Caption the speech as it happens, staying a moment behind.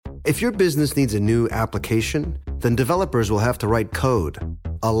If your business needs a new application, then developers will have to write code,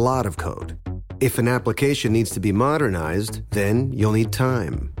 a lot of code. If an application needs to be modernized, then you'll need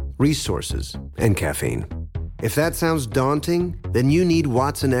time, resources, and caffeine. If that sounds daunting, then you need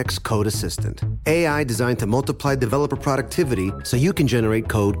Watson X Code Assistant, AI designed to multiply developer productivity so you can generate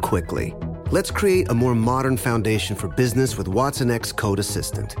code quickly. Let's create a more modern foundation for business with Watson X Code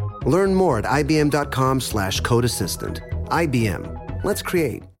Assistant. Learn more at ibm.com/code assistant. IBM. Let's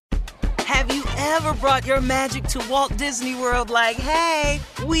create. Have you ever brought your magic to Walt Disney World like, hey,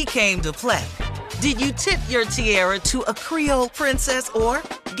 we came to play? Did you tip your tiara to a Creole princess or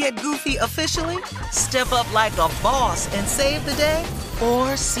get goofy officially? Step up like a boss and save the day?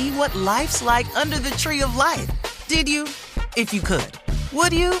 Or see what life's like under the tree of life? Did you? If you could.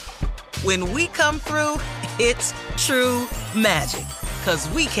 Would you? When we come through, it's true magic. 'Cause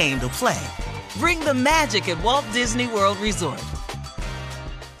we came to play. Bring the magic at Walt Disney World Resort.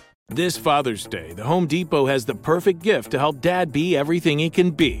 This Father's Day, the Home Depot has the perfect gift to help Dad be everything he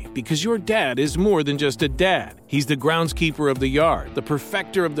can be, because your dad is more than just a dad. He's the groundskeeper of the yard, the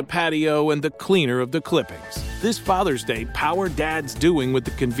perfecter of the patio, and the cleaner of the clippings. This Father's Day, power Dad's doing with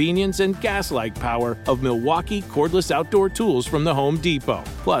the convenience and gas-like power of Milwaukee cordless outdoor tools from the Home Depot.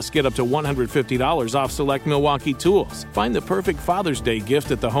 Plus, get up to $150 off select Milwaukee tools. Find the perfect Father's Day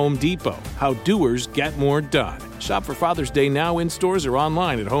gift at the Home Depot. How doers get more done. Shop for Father's Day now in stores or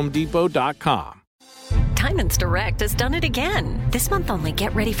online at homedepot.com. Diamonds Direct has done it again. This month only,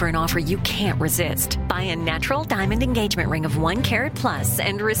 get ready for an offer you can't resist. Buy a natural diamond engagement ring of 1 carat plus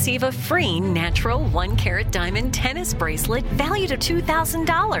and receive a free natural 1 carat diamond tennis bracelet valued at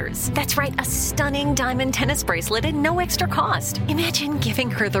 $2,000. That's right, a stunning diamond tennis bracelet at no extra cost. Imagine giving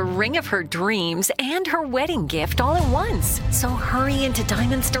her the ring of her dreams and her wedding gift all at once. So hurry into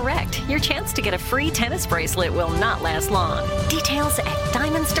Diamonds Direct. Your chance to get a free tennis bracelet will not last long. Details at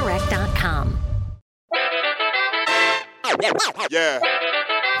diamondsdirect.com. Yeah.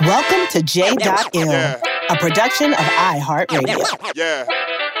 Welcome to J.Ill, a production of iHeartRadio. Yeah.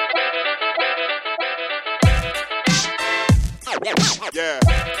 Yeah.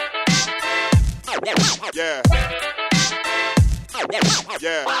 Yeah.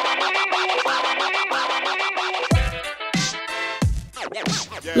 Yeah.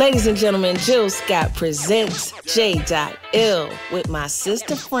 Ladies and gentlemen, Jill Scott presents J.Ill with my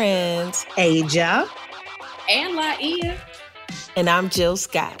sister friends, Aja and Laia. And I'm Jill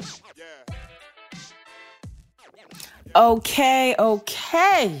Scott. Okay.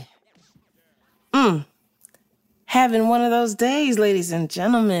 Having one of those days, ladies and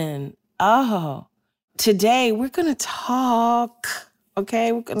gentlemen. Oh, today we're going to talk, We're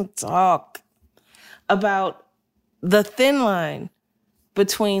going to talk about the thin line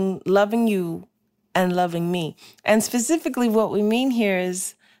between loving you and loving me. And specifically what we mean here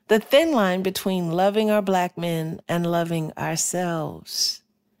is the thin line between loving our Black men and loving ourselves.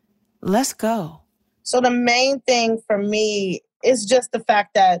 Let's go. So the main thing for me is just the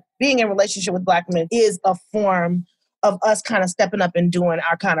fact that being in a relationship with Black men is a form of us kind of stepping up and doing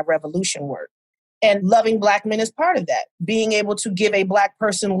our kind of revolution work. And loving Black men is part of that. Being able to give a Black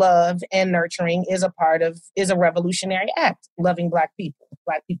person love and nurturing is a revolutionary act. Loving Black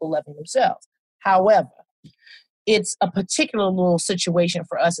people loving themselves. However, it's a particular little situation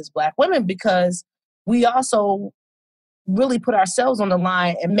for us as Black women because we also really put ourselves on the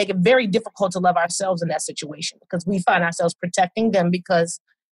line and make it very difficult to love ourselves in that situation because we find ourselves protecting them because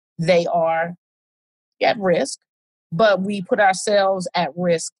they are at risk, but we put ourselves at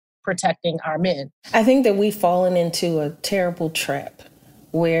risk protecting our men. I think that we've fallen into a terrible trap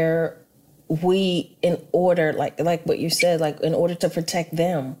where we, in order, like what you said, like in order to protect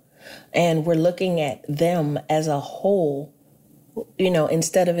them, and we're looking at them as a whole,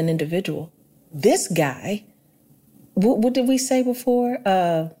 instead of an individual. This guy, what did we say before?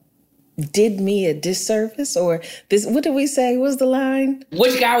 Did me a disservice, or this? What did we say? What was the line?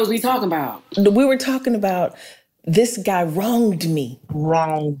 Which guy was we talking about? We were talking about this guy wronged me.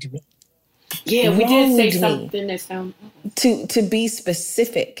 Yeah, we did say something that sounded... To be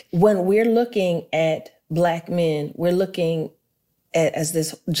specific, when we're looking at Black men, we're looking as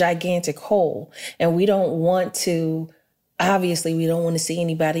this gigantic whole. And we don't want to see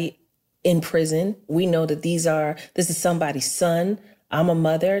anybody in prison. We know that this is somebody's son. I'm a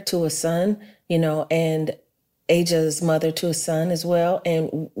mother to a son, and Aja's mother to a son as well.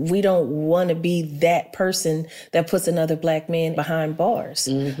 And we don't want to be that person that puts another Black man behind bars.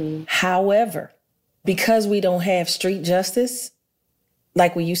 Mm-hmm. However, because we don't have street justice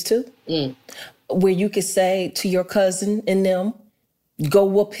like we used to, where you could say to your cousin and them, go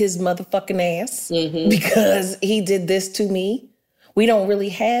whoop his motherfucking ass because he did this to me. We don't really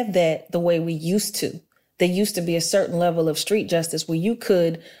have that the way we used to. There used to be a certain level of street justice where you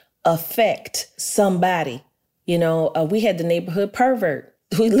could affect somebody. You know, we had the neighborhood pervert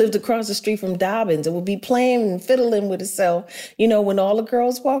who lived across the street from Dobbins and would be playing and fiddling with himself, you know, when all the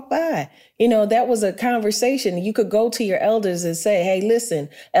girls walked by. You know, that was a conversation. You could go to your elders and say, hey, listen,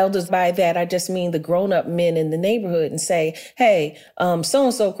 elders, by that, I just mean the grown-up men in the neighborhood, and say, hey,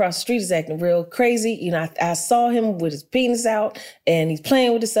 so-and-so across the street is acting real crazy. You know, I saw him with his penis out and he's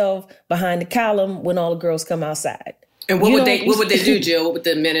playing with himself behind the column when all the girls come outside. And what would they do, Jill? What would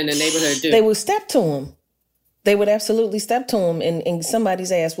the men in the neighborhood do? They would step to him. They would absolutely step to him and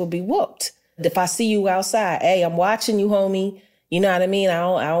somebody's ass would be whooped. If I see you outside, hey, I'm watching you, homie. You know what I mean? I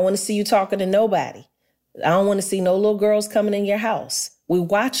don't want to see you talking to nobody. I don't want to see no little girls coming in your house. We're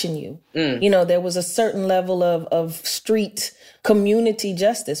watching you. You know, there was a certain level of street community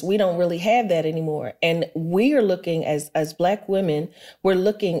justice. We don't really have that anymore. And we are looking, as Black women, we're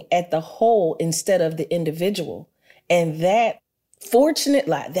looking at the whole instead of the individual. And that,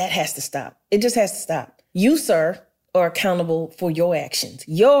 that has to stop. It just has to stop. You, sir, are accountable for your actions.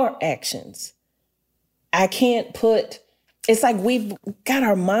 Your actions. I can't it's like we've got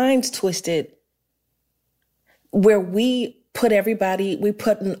our minds twisted where we put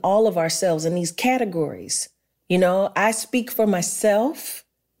in all of ourselves in these categories. You know, I speak for myself.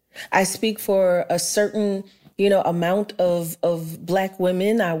 I speak for a certain, you know, amount of Black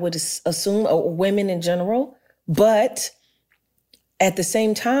women, I would assume, or women in general. But at the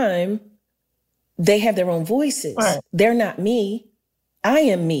same time, they have their own voices. Right. They're not me. I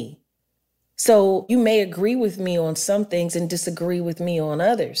am me. So you may agree with me on some things and disagree with me on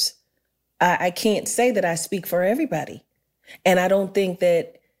others. I can't say that I speak for everybody. And I don't think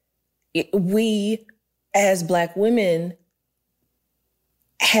that we as Black women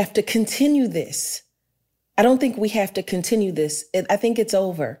have to continue this. I don't think we have to continue this. I think it's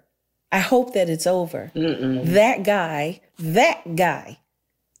over. I hope that it's over. That guy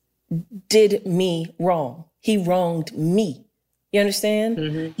did me wrong. He wronged me. You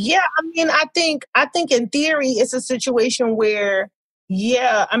understand? Yeah, I mean, I think in theory, it's a situation where,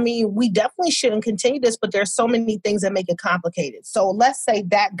 yeah, I mean, we definitely shouldn't continue this, but there's so many things that make it complicated. So let's say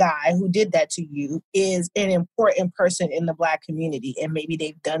that guy who did that to you is an important person in the Black community, and maybe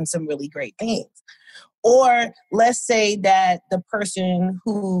they've done some really great things. Or let's say that the person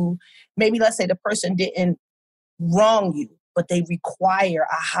didn't wrong you, but they require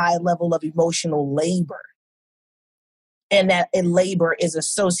a high level of emotional labor. And that labor is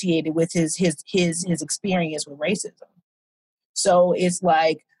associated with his experience with racism. So it's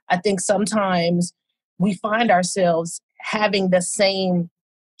like, I think sometimes we find ourselves having the same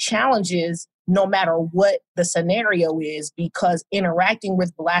challenges no matter what the scenario is, because interacting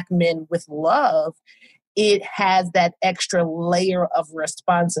with Black men with love, it has that extra layer of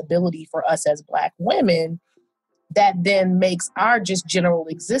responsibility for us as Black women that then makes our just general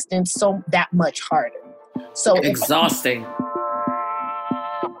existence so that much harder. So exhausting.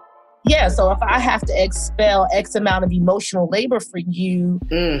 Yeah, so if I have to expel X amount of emotional labor for you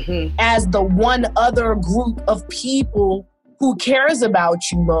as the one other group of people who cares about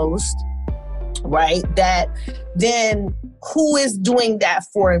you most, right? That then who is doing that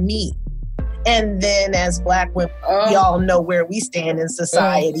for me? And then as Black women, we all know where we stand in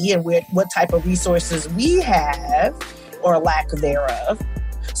society and what type of resources we have or lack thereof.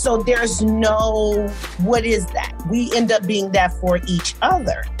 So there's no, what is that? We end up being that for each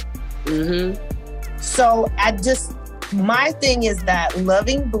other. So my thing is that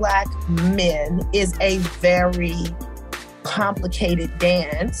loving Black men is a very complicated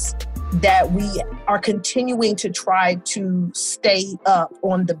dance that we are continuing to try to stay up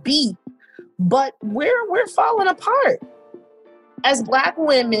on the beat, but we're falling apart. As Black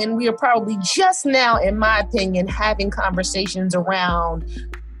women, we are probably just now, in my opinion, having conversations around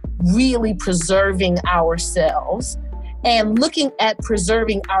really preserving ourselves and looking at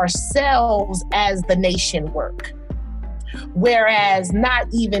preserving ourselves as the nation work. Whereas not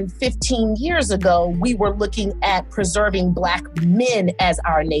even 15 years ago, we were looking at preserving Black men as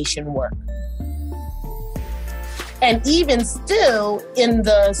our nation work. And even still, in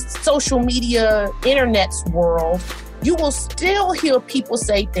the social media, internet's world, you will still hear people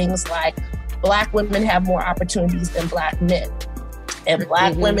say things like, Black women have more opportunities than Black men. And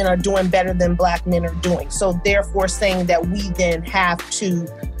Black women are doing better than Black men are doing. So therefore saying that we then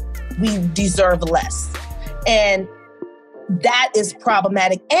we deserve less. And that is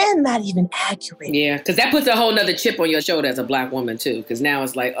problematic and not even accurate. Yeah, because that puts a whole nother chip on your shoulder as a Black woman too. Because now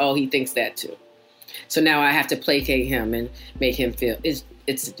it's like, oh, he thinks that too. So now I have to placate him and make him feel it's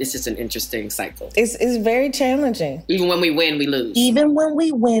just an interesting cycle. It's very challenging. Even when we win, we lose. Even when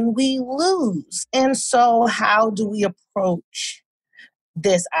we win, we lose. And so how do we approach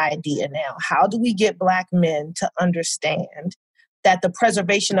this idea now? How do we get Black men to understand that the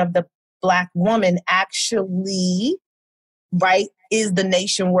preservation of the Black woman actually, right, is the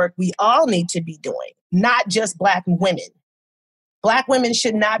nation work we all need to be doing, not just Black women. Black women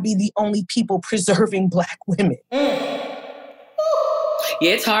should not be the only people preserving Black women.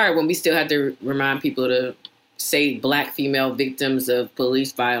 Yeah, it's hard when we still have to remind people to say Black female victims of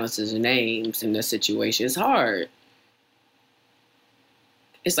police violence's names in this situation. It's hard.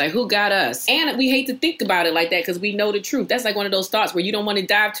 It's like, who got us? And we hate to think about it like that because we know the truth. That's like one of those thoughts where you don't want to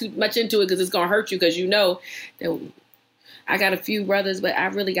dive too much into it because it's going to hurt you because you know that I got a few brothers, but I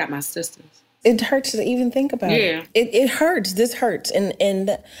really got my sisters. It hurts to even think about it. It hurts. This hurts.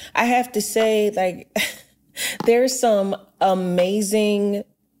 And I have to say, like, there's some amazing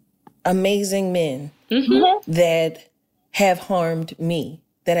men that have harmed me,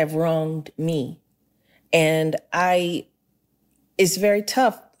 that have wronged me. And it's very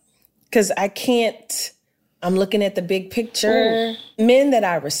tough because I'm looking at the big picture. Ooh. Men that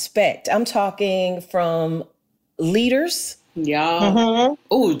I respect. I'm talking from leaders. Yeah.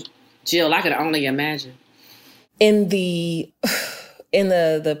 Ooh, Jill, I could only imagine. In the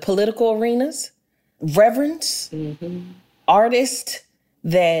political arenas, reverends, artists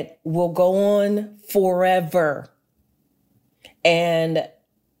that will go on forever. And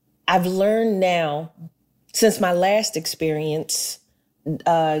I've learned now, since my last experience,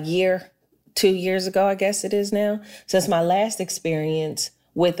 2 years ago, I guess it is now, since my last experience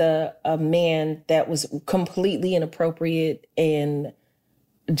with a man that was completely inappropriate and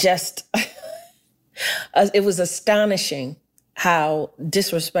just, it was astonishing how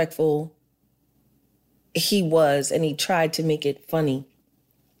disrespectful he was, and he tried to make it funny,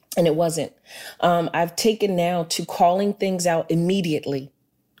 and it wasn't. I've taken now to calling things out immediately,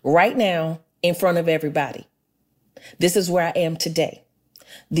 right now, in front of everybody. This is where I am today.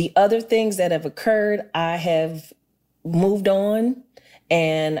 The other things that have occurred, I have moved on,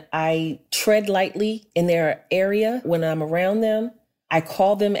 and I tread lightly in their area when I'm around them. I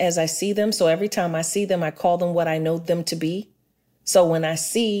call them as I see them. So every time I see them, I call them what I know them to be. So when I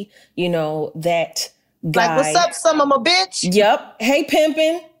see, that guy. Like, what's up, some of my bitch? Yep. Hey,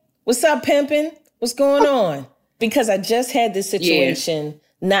 pimpin'. What's up, pimpin'? What's going on? Because I just had this situation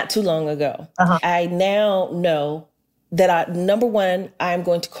not too long ago. I now know that number one, I'm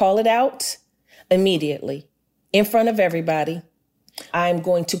going to call it out immediately in front of everybody. I'm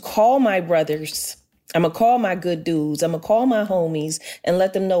going to call my brothers. I'm going to call my good dudes. I'm going to call my homies and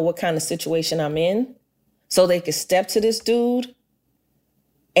let them know what kind of situation I'm in so they can step to this dude.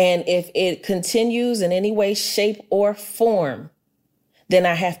 And if it continues in any way, shape, or form, then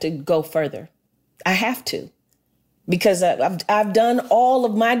I have to go further. I have to. Because I've done all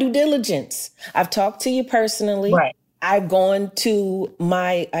of my due diligence. I've talked to you personally. Right. I've gone to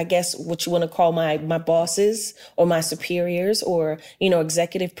my, I guess, what you want to call my bosses or my superiors or,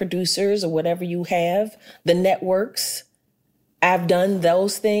 executive producers or whatever you have, the networks. I've done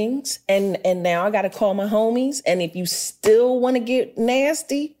those things. And now I got to call my homies. And if you still want to get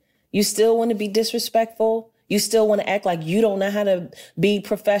nasty, you still want to be disrespectful, you still want to act like you don't know how to be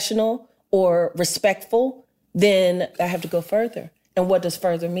professional or respectful, then I have to go further. And what does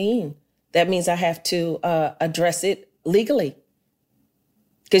further mean? That means I have to address it legally.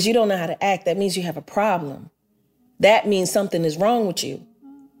 Because you don't know how to act. That means you have a problem. That means something is wrong with you.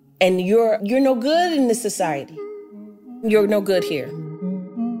 And you're no good in this society. You're no good here.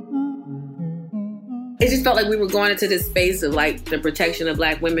 It just felt like we were going into this space of like the protection of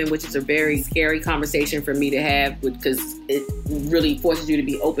Black women, which is a very scary conversation for me to have because it really forces you to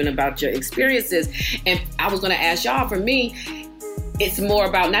be open about your experiences. And I was going to ask y'all, for me, it's more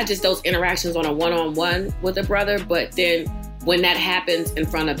about not just those interactions on a one-on-one with a brother, but then when that happens in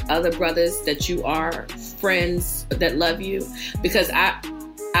front of other brothers that you are friends that love you. Because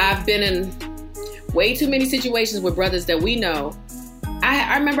I've been in way too many situations with brothers that we know.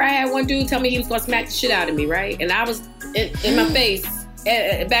 I remember I had one dude tell me he was going to smack the shit out of me, right? And I was in my face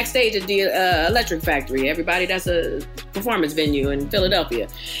backstage at the Electric Factory. Everybody, that's a performance venue in Philadelphia.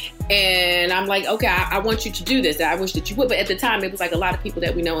 And I'm like, okay, I want you to do this. I wish that you would. But at the time, it was like a lot of people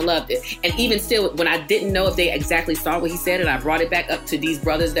that we know and loved it. And even still, when I didn't know if they exactly saw what he said and I brought it back up to these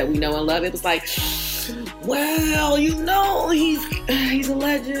brothers that we know and love, it was like, well, he's a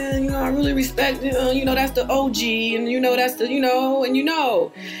legend. I really respect him. That's the OG. And, that's the,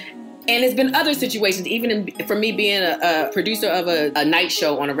 And it's been other situations, even for me being a producer of a night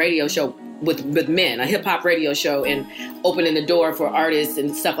show on a radio show with men, a hip hop radio show, and opening the door for artists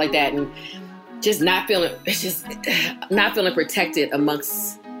and stuff like that, and just not feeling protected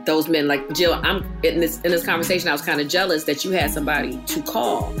amongst those men. Like, Jill, I'm in this conversation, I was kind of jealous that you had somebody to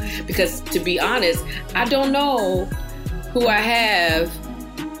call, because to be honest, I don't know who I have.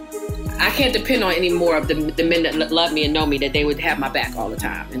 I can't depend on any more of the men that love me and know me, that they would have my back all the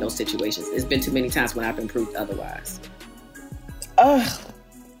time in those situations. It's been too many times when I've been proved otherwise.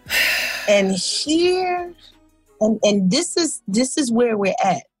 And here, and this is where we're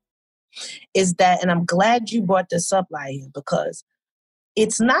at, is that, and I'm glad you brought this up, Laia, because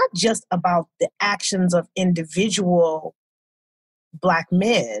it's not just about the actions of individual Black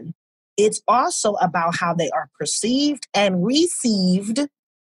men. It's also about how they are perceived and received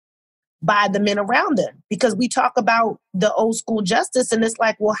by the men around them. Because we talk about the old school justice, and it's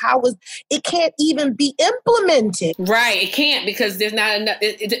like, well, it can't even be implemented. Right, it can't, because there's not enough.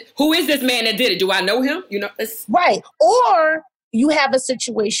 Who is this man that did it? Do I know him? Right. Or you have a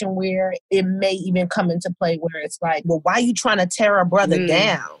situation where it may even come into play where it's like, well, why are you trying to tear a brother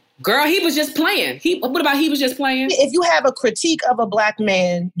down? Girl, he was just playing. What about he was just playing? If you have a critique of a Black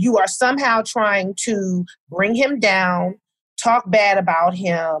man, you are somehow trying to bring him down, talk bad about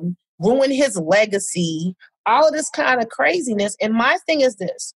him, ruin his legacy, all of this kind of craziness. And my thing is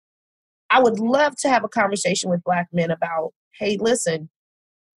this: I would love to have a conversation with Black men about, hey, listen,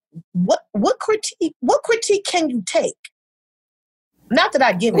 what critique can you take? Not that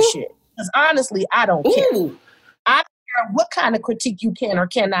I give a shit, because honestly, I don't care. I don't care what kind of critique you can or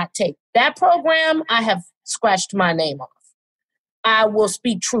cannot take. That program, I have scratched my name off. I will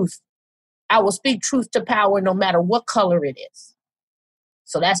speak truth. I will speak truth to power no matter what color it is.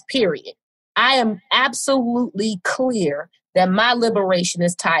 So that's period. I am absolutely clear that my liberation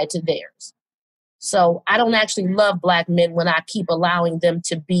is tied to theirs. So I don't actually love Black men when I keep allowing them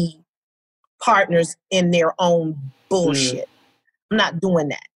to be partners in their own bullshit. I'm not doing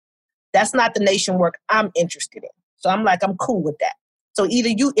that. That's not the nation work I'm interested in. So I'm cool with that. So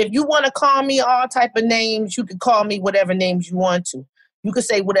if you want to call me all type of names, you can call me whatever names you want to. You can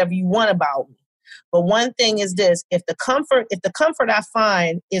say whatever you want about me. But one thing is this: if the comfort I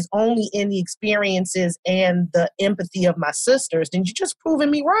find is only in the experiences and the empathy of my sisters, then you're just proving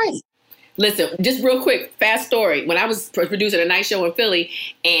me right. Listen, just real quick, fast story. When I was producing a night show in Philly,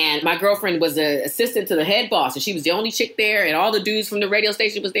 and my girlfriend was an assistant to the head boss, and she was the only chick there, and all the dudes from the radio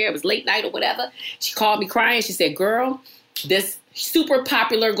station was there. It was late night or whatever. She called me crying. She said, girl, this super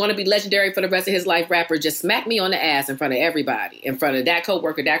popular, going to be legendary for the rest of his life rapper just smacked me on the ass in front of everybody, in front of that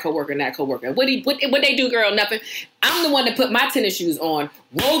coworker, and that coworker. What they do, girl? Nothing. I'm the one that put my tennis shoes on,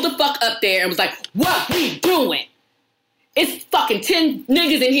 rolled the fuck up there, and was like, what we doing? It's fucking 10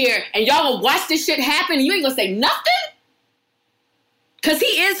 niggas in here, and y'all gonna watch this shit happen, and you ain't gonna say nothing? Because he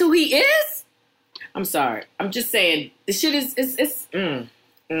is who he is? I'm sorry. I'm just saying, this shit is,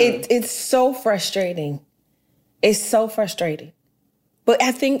 It's so frustrating. It's so frustrating. But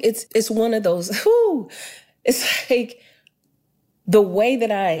I think it's one of those, it's like the way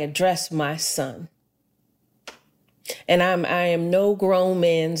that I address my son. And I am no grown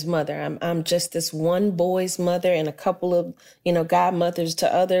man's mother. I'm just this one boy's mother and a couple of, godmothers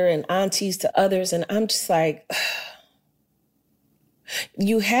to other and aunties to others. And I'm just like,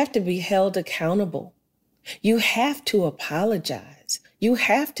 you have to be held accountable. You have to apologize. You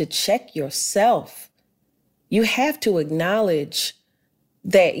have to check yourself. You have to acknowledge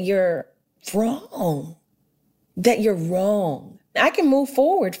that you're wrong. I can move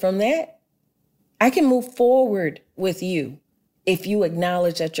forward from that. I can move forward with you if you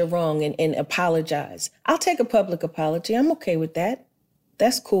acknowledge that you're wrong and apologize. I'll take a public apology. I'm okay with that.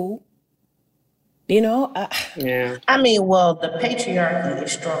 That's cool. Yeah. I mean, well, the patriarchy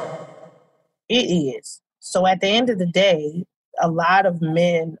is strong. It is. So at the end of the day, a lot of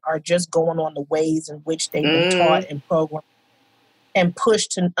men are just going on the ways in which they've been taught and programmed and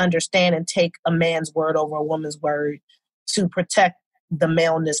pushed to understand and take a man's word over a woman's word to protect the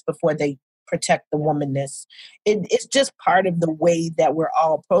maleness before they protect the womanness. It's just part of the way that we're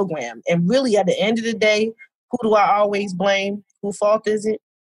all programmed. And really, at the end of the day, who do I always blame? Whose fault is it?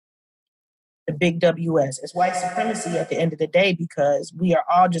 The big WS. It's white supremacy at the end of the day, because we are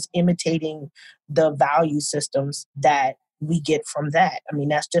all just imitating the value systems that we get from that. I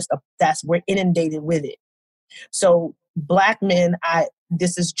mean, we're inundated with it. So Black men,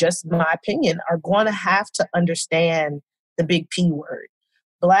 this is just my opinion, are going to have to understand the big P word.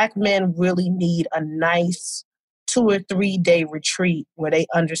 Black men really need a nice 2 or 3 day retreat where they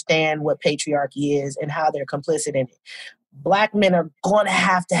understand what patriarchy is and how they're complicit in it. Black men are going to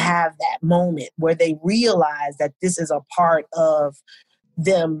have that moment where they realize that this is a part of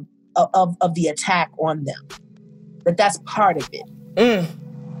them of the attack on them. That's part of it.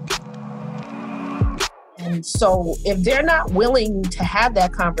 And so if they're not willing to have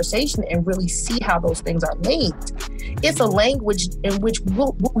that conversation and really see how those things are linked, it's a language in which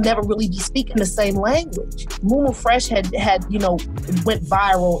we'll never really be speaking the same language. Mumu Fresh had went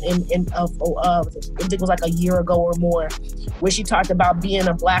viral in I think it was like a year ago or more, where she talked about being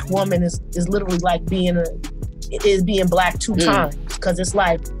a Black woman is literally like being Black two times, because it's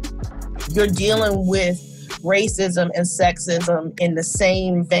like you're dealing with racism and sexism in the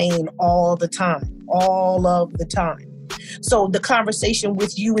same vein all of the time. So the conversation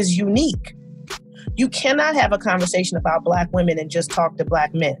with you is unique. You cannot have a conversation about Black women and just talk to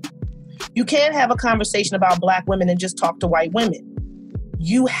Black men. You can't have a conversation about Black women and just talk to white women.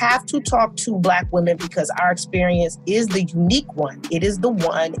 You have to talk to Black women because our experience is the unique one. It is the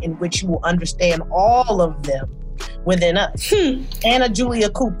one in which you will understand all of them within us. Anna Julia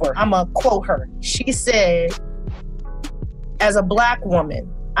Cooper, I'm going to quote her. She said, as a Black woman,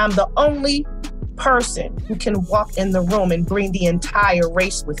 I'm the only person who can walk in the room and bring the entire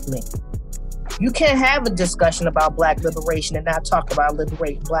race with me. You can't have a discussion about Black liberation and not talk about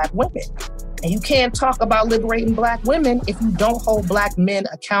liberating Black women. And you can't talk about liberating Black women if you don't hold Black men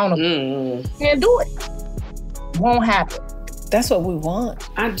accountable. You can't do it. Won't happen. That's what we want.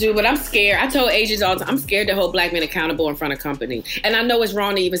 I do, but I'm scared. I told agents all the time, I'm scared to hold Black men accountable in front of company. And I know it's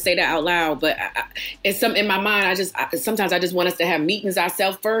wrong to even say that out loud, but it's in my mind, sometimes I just want us to have meetings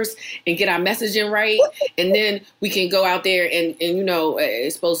ourselves first and get our messaging right. And then we can go out there and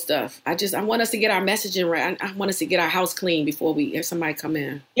expose stuff. I want us to get our messaging right. I want us to get our house clean before we have somebody come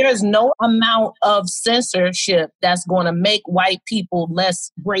in. There's no amount of censorship that's going to make white people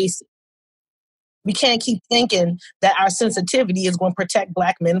less racist. We can't keep thinking that our sensitivity is going to protect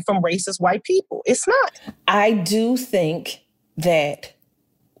Black men from racist white people. It's not. I do think that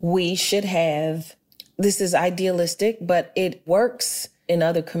we should have, this is idealistic, but it works in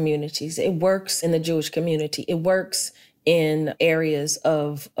other communities. It works in the Jewish community. It works in areas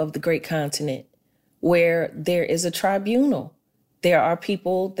of the great continent where there is a tribunal. There are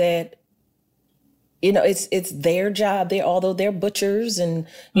people that, it's their job. Although they're butchers and,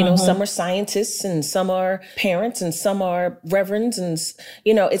 some are scientists and some are parents and some are reverends. And,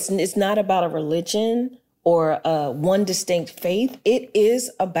 it's not about a religion or one distinct faith. It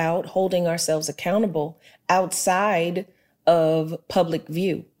is about holding ourselves accountable outside of public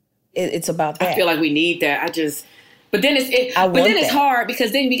view. It's about that. I feel like we need that. But then it's hard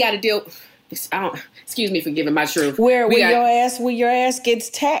because then we got to deal. Excuse me for giving my truth. Where your ass gets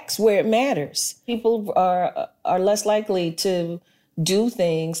taxed where it matters. People are less likely to do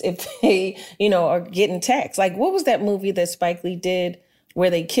things if they, are getting taxed. Like, what was that movie that Spike Lee did where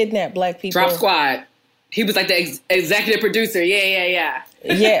they kidnapped Black people? Drop Squad. He was like the executive producer. Yeah.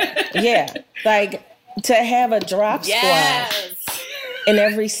 Yeah. Like, to have a drop squad in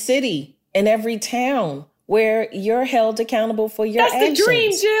every city, in every town, where you're held accountable for your actions. That's the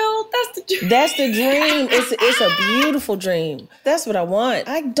dream, Jill. That's the dream. That's the dream. It's a beautiful dream. That's what I want.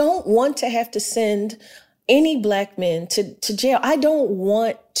 I don't want to have to send any Black men to jail. I don't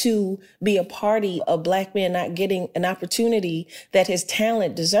want to be a party of Black men not getting an opportunity that his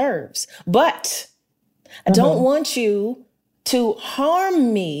talent deserves. But I don't want you to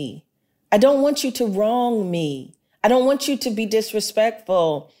harm me. I don't want you to wrong me. I don't want you to be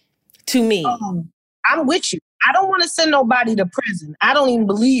disrespectful to me. I'm with you. I don't want to send nobody to prison. I don't even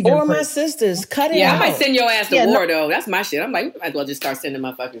believe in Or prison. my sisters. Cut it out. Yeah, I might send your ass to war, though. That's my shit. I'm like, we might as well just start sending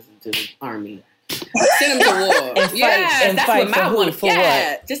motherfuckers to the army. Send them to war. That's what my one. For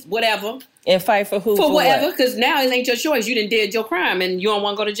what? Just whatever. And fight for who? For whatever, because now it ain't your choice. You done did your crime and you don't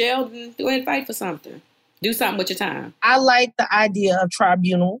want to go to jail, then go ahead and fight for something. Do something with your time. I like the idea of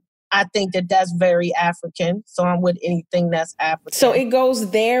tribunal. I think that's very African. So I'm with anything that's African. So it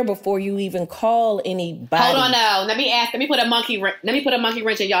goes there before you even call anybody. Hold on now. Let me put a monkey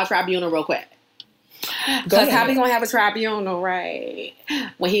wrench in y'all tribunal real quick. Because how we gonna have a tribunal, right?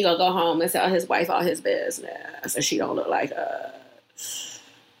 When he gonna go home and tell his wife all his business and she don't look like us.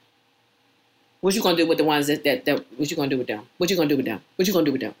 What you gonna do with the ones that what you gonna do with them? What you gonna do with them?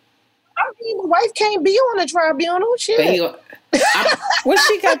 I mean, the wife can't be on a tribunal. Shit. What's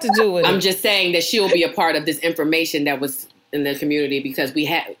she got to do with it? I'm just saying that she'll be a part of this information that was in the community because we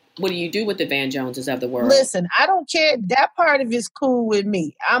have. What do you do with the Van Joneses of the world? Listen, I don't care. That part of it's cool with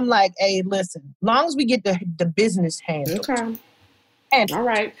me. I'm like, hey, listen, long as we get the business handled. Okay. All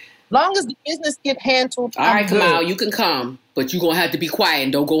right. Long as the business get handled. All right, Kamau, you can come, but you're going to have to be quiet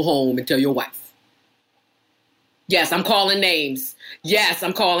and don't go home and tell your wife. Yes, I'm calling names. I'm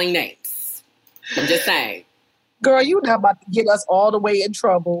just saying. Girl, you're not about to get us all the way in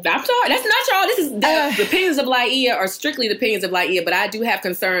trouble. I'm sorry. That's not y'all. This is the opinions of Laia are strictly the opinions of Laia, but I do have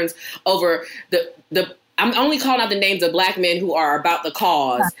concerns over the I'm only calling out the names of Black men who are about the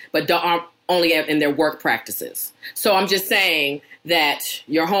cause, but aren't only in their work practices. So I'm just saying that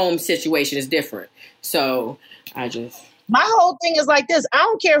your home situation is different. So my whole thing is like this. I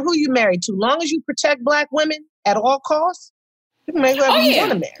don't care who you marry to. Long as you protect Black women at all costs, you can make whoever you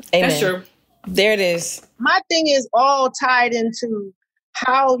want to marry. Amen. That's true. There it is. My thing is all tied into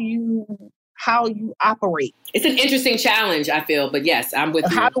how you operate. It's an interesting challenge, I feel, but yes, I'm with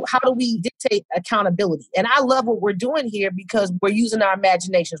you. How do we dictate accountability? And I love what we're doing here because we're using our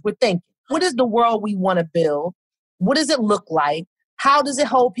imaginations. We're thinking, what is the world we want to build? What does it look like? How does it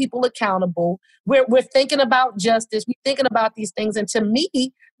hold people accountable? We're thinking about justice. We're thinking about these things. And to me,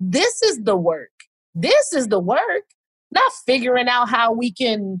 this is the work. This is the work. Not figuring out how we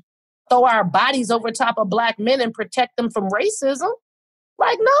can throw our bodies over top of Black men and protect them from racism.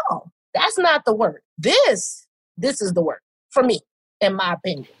 Like, no, that's not the work. This is the work for me, in my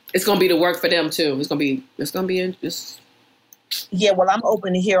opinion. It's going to be the work for them too. It's going to be. Yeah, well, I'm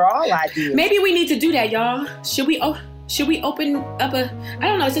open to hear all ideas. Maybe we need to do that, y'all. Should we open up I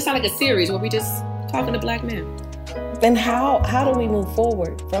don't know, it's just like a series where we just talking to Black men. And how do we move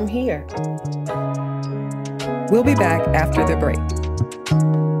forward from here? We'll be back after the break.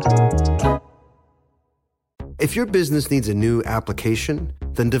 If your business needs a new application,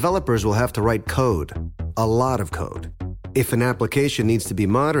 then developers will have to write code, a lot of code. If an application needs to be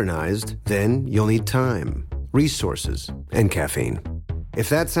modernized, then you'll need time, resources, and caffeine. If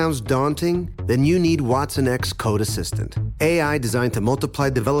that sounds daunting, then you need watsonx Code Assistant, AI designed to multiply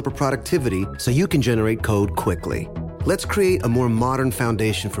developer productivity so you can generate code quickly. Let's create a more modern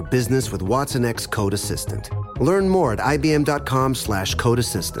foundation for business with watsonx Code Assistant. Learn more at ibm.com/code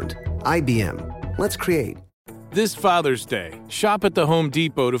assistant. IBM. Let's create. This Father's Day, shop at the Home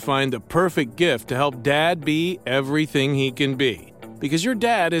Depot to find the perfect gift to help Dad be everything he can be. Because your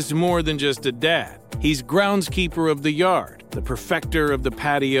dad is more than just a dad. He's groundskeeper of the yard, the perfecter of the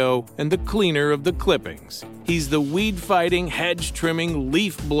patio, and the cleaner of the clippings. He's the weed-fighting, hedge-trimming,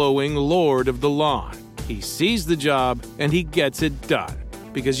 leaf-blowing lord of the lawn. He sees the job, and he gets it done.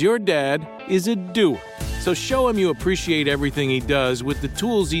 Because your dad is a doer. So show him you appreciate everything he does with the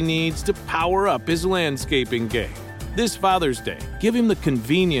tools he needs to power up his landscaping game. This Father's Day, give him the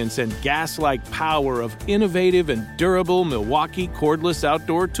convenience and gas-like power of innovative and durable Milwaukee cordless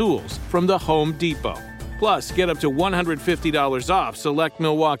outdoor tools from the Home Depot. Plus, get up to $150 off select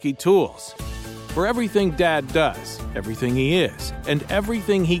Milwaukee tools. For everything Dad does, everything he is, and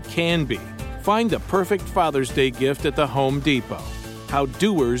everything he can be, find the perfect Father's Day gift at the Home Depot. How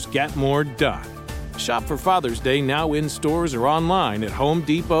doers get more done. Shop for Father's Day now in stores or online at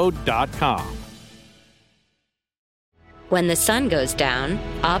homedepot.com. When the sun goes down,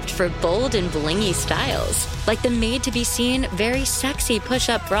 opt for bold and blingy styles, like the made-to-be-seen, very sexy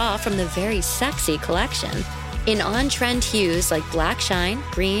push-up bra from the Very Sexy collection, in on-trend hues like black shine,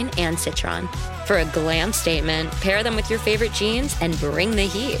 green, and citron. For a glam statement, pair them with your favorite jeans and bring the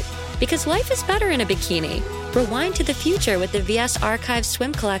heat. Because life is better in a bikini. Rewind to the future with the VS Archive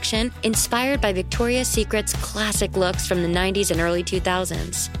swim collection, inspired by Victoria's Secret's classic looks from the 90s and early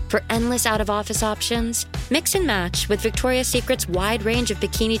 2000s. For endless out-of-office options, mix and match with Victoria's Secret's wide range of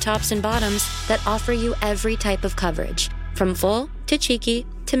bikini tops and bottoms that offer you every type of coverage, from full to cheeky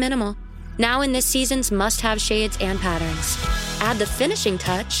to minimal. Now in this season's must-have shades and patterns. Add the finishing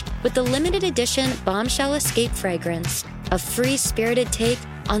touch with the limited edition Bombshell Escape fragrance, a free-spirited take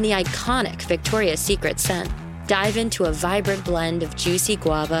on the iconic Victoria's Secret scent. Dive into a vibrant blend of juicy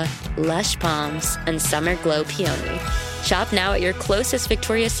guava, lush palms, and summer glow peony. Shop now at your closest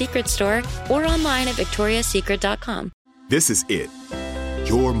Victoria's Secret store or online at victoriassecret.com. This is it.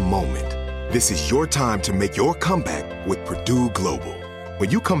 Your moment. This is your time to make your comeback with Purdue Global.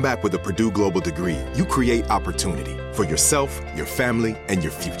 When you come back with a Purdue Global degree, you create opportunity for yourself, your family, and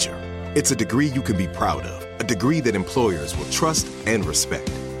your future. It's a degree you can be proud of, a degree that employers will trust and respect.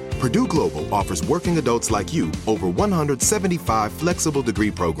 Purdue Global offers working adults like you over 175 flexible degree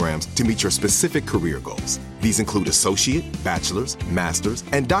programs to meet your specific career goals. These include associate, bachelor's, master's,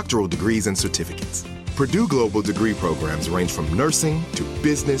 and doctoral degrees and certificates. Purdue Global degree programs range from nursing to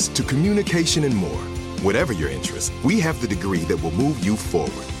business to communication and more. Whatever your interest, we have the degree that will move you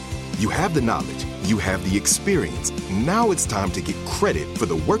forward. You have the knowledge, you have the experience. Now it's time to get credit for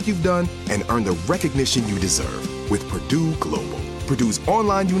the work you've done and earn the recognition you deserve with Purdue Global, Purdue's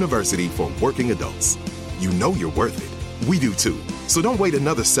online university for working adults. You know you're worth it. We do too. So don't wait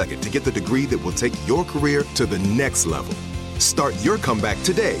another second to get the degree that will take your career to the next level. Start your comeback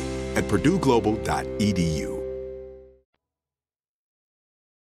today at purdueglobal.edu.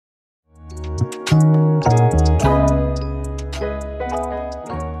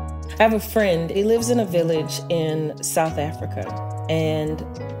 I have a friend. He lives in a village in South Africa, and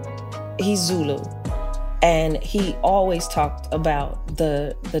he's Zulu. And he always talked about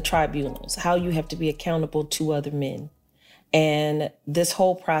the tribunals, how you have to be accountable to other men. And this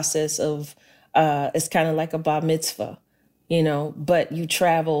whole process of, it's kind of like a bar mitzvah, you know, but you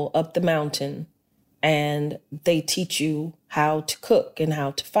travel up the mountain and they teach you how to cook and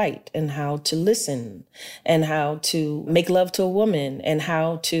how to fight and how to listen and how to make love to a woman and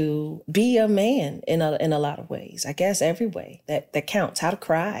how to be a man in a lot of ways. I guess every way that counts. How to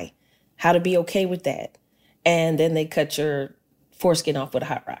cry, how to be okay with that. And then they cut your foreskin off with a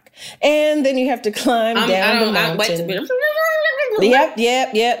hot rock. And then you have to climb down the mountain.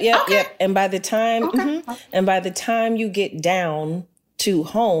 Yep. And by the time you get down to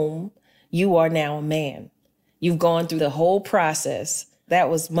home, you are now a man. You've gone through the whole process. That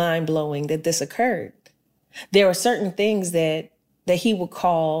was mind-blowing that this occurred. There are certain things that he would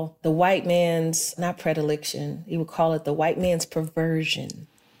call the white man's, not predilection, he would call it the white man's perversion.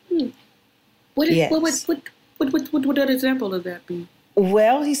 What other example of that be?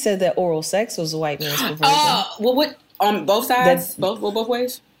 Well, he said that oral sex was a white man's perversion. What on both sides? Both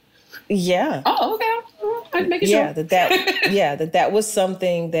ways? Yeah. Oh, okay. I'm making sure. That was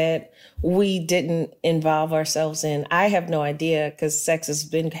something that we didn't involve ourselves in. I have no idea because sex has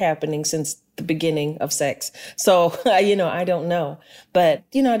been happening since the beginning of sex. So, I don't know. But,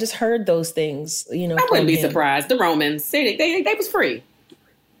 I just heard those things, I wouldn't be surprised. The Romans, they was free.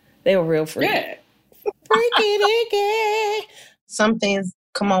 They were real free. Yeah. Freaky. Some things,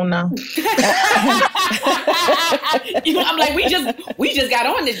 come on now. I'm like, we just got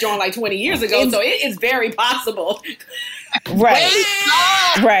on this joint like 20 years ago, so it is very possible. Right.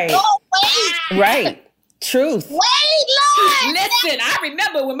 Right. Oh, wait. Right. Truth. Wait, Lord. Listen, I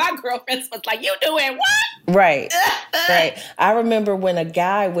remember when my girlfriend was like, you doing what? Right. Right. I remember when a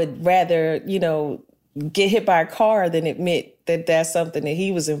guy would rather, get hit by a car than admit that that's something that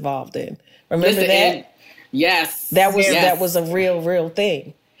he was involved in. Remember that? Yes. That was a real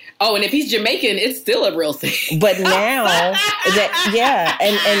thing. Oh, and if he's Jamaican, it's still a real thing. But now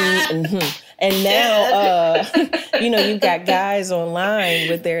and now you've got guys online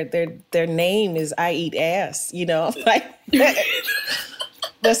with their name is I eat ass, like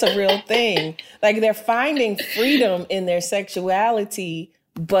that's a real thing. Like they're finding freedom in their sexuality,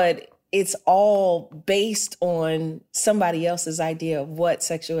 but it's all based on somebody else's idea of what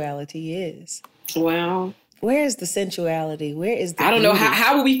sexuality is. Wow. Where is the sensuality? Where is the I don't know. beauty?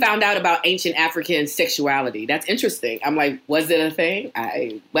 How we found out about ancient African sexuality? That's interesting. I'm like, was it a thing?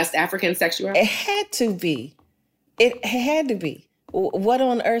 West African sexuality? It had to be. It had to be. What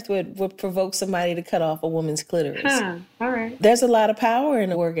on earth would provoke somebody to cut off a woman's clitoris? All right. There's a lot of power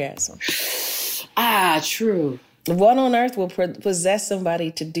in orgasm. True. What on earth will possess somebody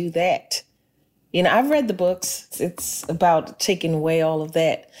to do that? I've read the books. It's about taking away all of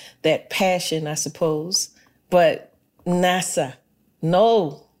that passion, I suppose. But NASA,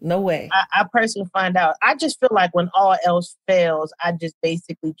 no way. I personally find out. I just feel like when all else fails, I just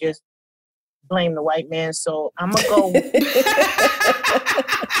basically just blame the white man. So I'm going to go.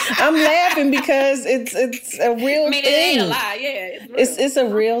 I'm laughing because it's a real thing. It ain't a lie. Yeah, it's a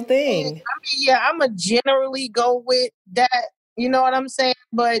real thing. I'm going to generally go with that. You know what I'm saying?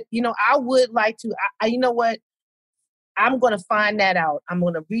 But, I would like to, you know what? I'm going to find that out. I'm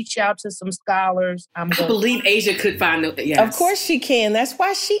going to reach out to some scholars. I believe Asia could find it. Yes. Of course she can. That's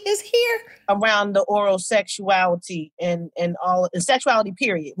why she is here. Around the oral sexuality and sexuality,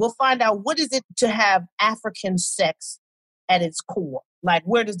 period. We'll find out what is it to have African sex at its core. Like,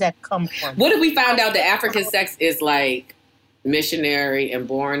 where does that come from? What if we found out that African sex is like missionary and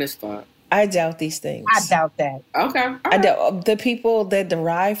boring as fuck? I doubt these things. I doubt that. Okay. Right. I doubt the people that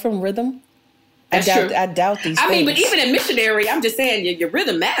derive from rhythm. That's true. I doubt these things. I mean, but even in missionary, I'm just saying your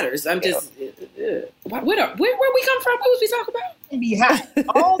rhythm matters. I'm just, where we come from? What was we talking about? It can be hot.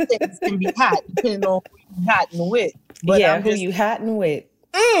 All things can be hot, depending on who you hot and with. But who you hot and with.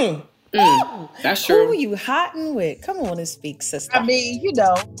 That's true. Who you hot and with? Come on and speak, sister. I mean,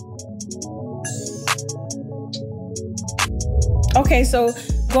 Okay, so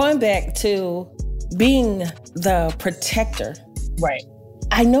going back to being the protector. Right.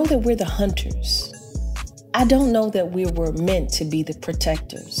 I know that we're the hunters. I don't know that we were meant to be the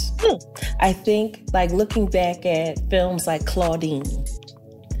protectors. I think, like, looking back at films like Claudine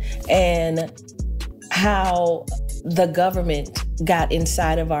and how the government got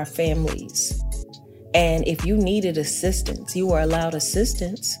inside of our families. And if you needed assistance, you were allowed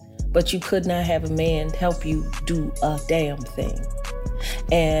assistance, but you could not have a man help you do a damn thing.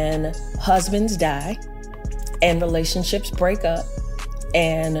 And husbands die and relationships break up.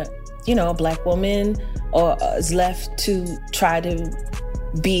 And a Black woman or is left to try to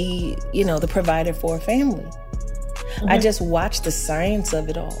be, the provider for a family. Mm-hmm. I just watch the science of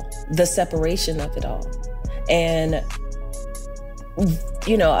it all, the separation of it all. And,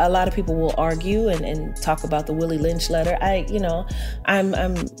 a lot of people will argue and talk about the Willie Lynch letter.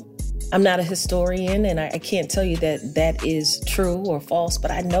 I'm not a historian, and I can't tell you that is true or false, but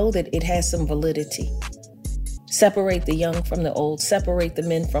I know that it has some validity. Separate the young from the old, separate the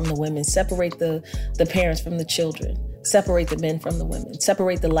men from the women, separate the parents from the children, separate the men from the women,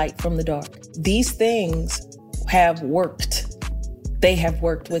 separate the light from the dark. These things have worked. They have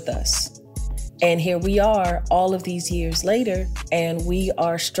worked with us. And here we are all of these years later, and we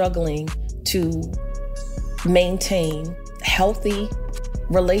are struggling to maintain healthy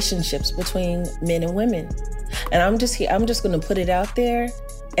relationships between men and women. And I'm just going to put it out there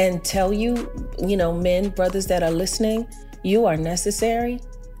and tell you, men, brothers that are listening, you are necessary.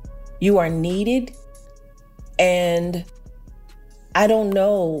 You are needed. And I don't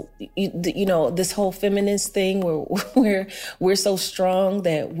know, this whole feminist thing where we're so strong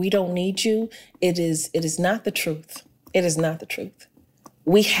that we don't need you. It is not the truth. It is not the truth.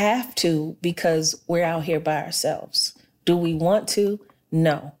 We have to, because we're out here by ourselves. Do we want to?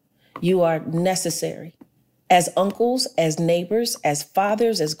 No. You are necessary. As uncles, as neighbors, as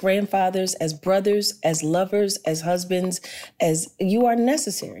fathers, as grandfathers, as brothers, as lovers, as husbands, as you are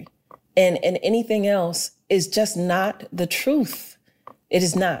necessary. And anything else is just not the truth. It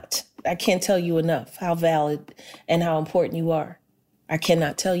is not. I can't tell you enough how valid and how important you are. I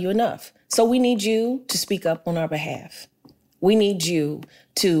cannot tell you enough. So we need you to speak up on our behalf. We need you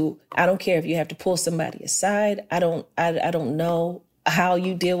to, I don't care if you have to pull somebody aside. I don't know how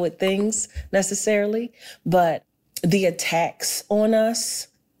you deal with things necessarily, but the attacks on us,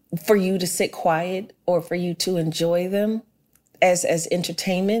 for you to sit quiet or for you to enjoy them as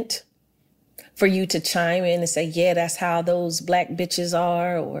entertainment, for you to chime in and say, yeah, that's how those Black bitches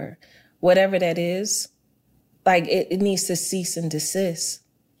are, or whatever that is, like it needs to cease and desist.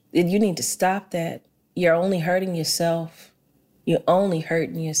 You need to stop that. You're only hurting yourself. You're only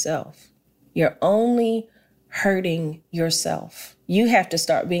hurting yourself. You're only hurting yourself. You have to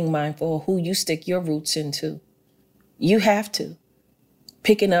start being mindful of who you stick your roots into. You have to.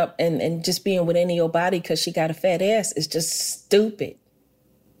 Picking up and just being with any old body because she got a fat ass is just stupid.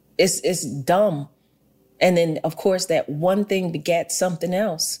 It's dumb. And then, of course, that one thing begats something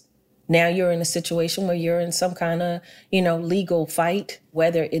else. Now you're in a situation where you're in some kind of, legal fight,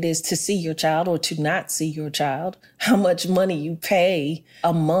 whether it is to see your child or to not see your child, how much money you pay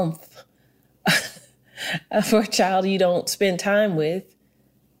a month for a child you don't spend time with.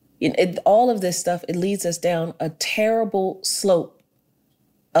 All of this stuff, it leads us down a terrible slope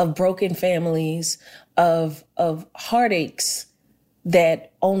of broken families, of heartaches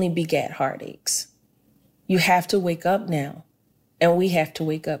that only begat heartaches. You have to wake up now, and we have to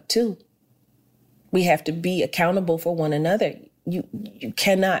wake up too. We have to be accountable for one another. You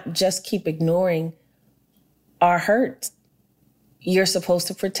cannot just keep ignoring our hurt. You're supposed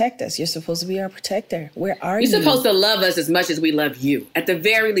to protect us. You're supposed to be our protector. Where are you? You're supposed to love us as much as we love you. At the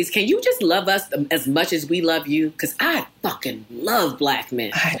very least, can you just love us as much as we love you? Because I fucking love Black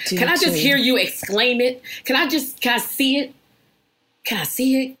men. Can I just hear you exclaim it? Can I see it? Can I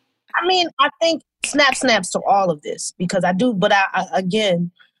see it? I mean, I think snaps to all of this, because I do. But I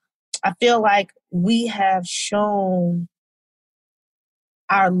feel like we have shown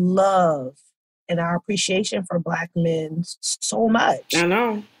our love and our appreciation for Black men so much. I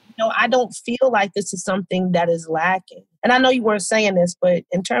know. I don't feel like this is something that is lacking. And I know you weren't saying this, but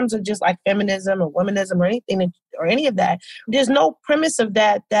in terms of just like feminism or womanism or anything or any of that, there's no premise of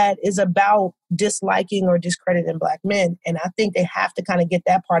that is about disliking or discrediting Black men. And I think they have to kind of get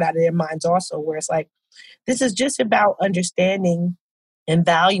that part out of their minds also, where it's like, this is just about understanding and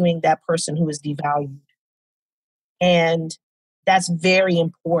valuing that person who is devalued. And that's very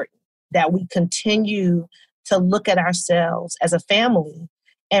important, that we continue to look at ourselves as a family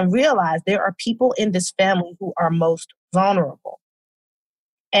and realize there are people in this family who are most vulnerable,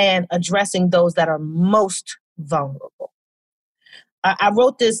 and addressing those that are most vulnerable. I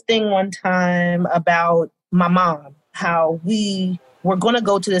wrote this thing one time about my mom, how we were going to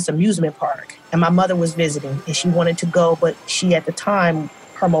go to this amusement park, and my mother was visiting and she wanted to go, but she, at the time,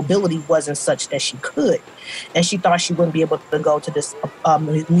 her mobility wasn't such that she could. And she thought she wouldn't be able to go to this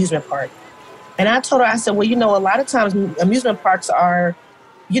amusement park. And I told her, I said, well, a lot of times amusement parks are,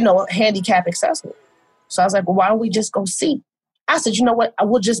 handicap accessible. So I was like, well, why don't we just go see? I said, you know what? I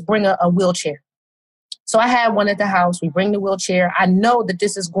will just bring a wheelchair. So I had one at the house. We bring the wheelchair. I know that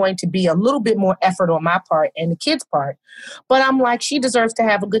this is going to be a little bit more effort on my part and the kids' part, but I'm like, she deserves to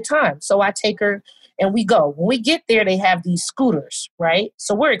have a good time. So I take her and we go. When we get there, they have these scooters, right?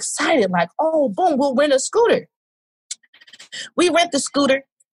 So we're excited, like, oh, boom, we'll rent a scooter. We rent the scooter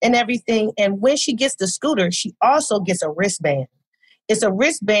and everything. And when she gets the scooter, she also gets a wristband. It's a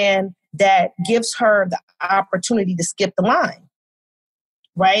wristband that gives her the opportunity to skip the line,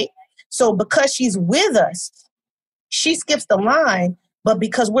 right? So because she's with us, she skips the line, but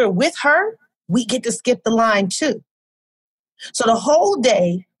because we're with her, we get to skip the line too. So the whole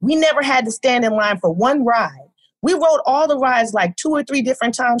day, we never had to stand in line for one ride. We rode all the rides like 2 or 3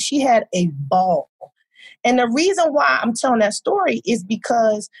 different times. She had a ball. And the reason why I'm telling that story is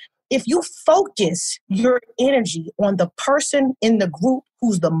because if you focus your energy on the person in the group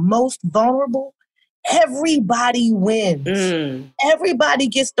who's the most vulnerable, everybody wins. Everybody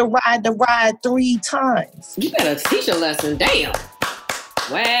gets to ride the ride 3 times. You better teach a lesson. Damn.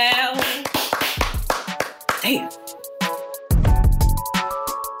 Well, damn.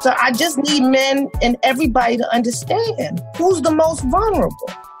 So I just need men and everybody to understand who's the most vulnerable.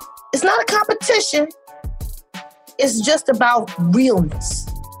 It's not a competition. It's just about realness.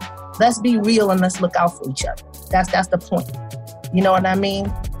 Let's be real and let's look out for each other. That's the point. You know what I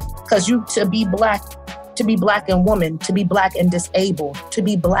mean? Because to be black and woman, to be black and disabled, to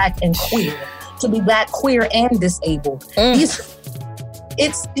be black and queer, to be black, queer, and disabled. It's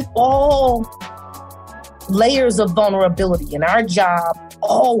all layers of vulnerability. And our job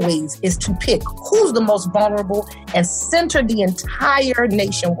always is to pick who's the most vulnerable and center the entire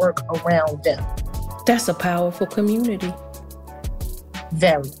nation work around them. That's a powerful community.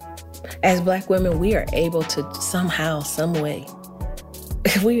 Very. As Black women, we are able to somehow, some way,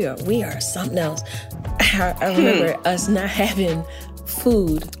 we are something else. I remember us not having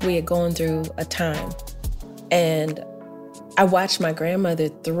food. We had gone through a time. And I watched my grandmother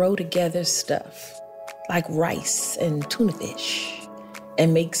throw together stuff like rice and tuna fish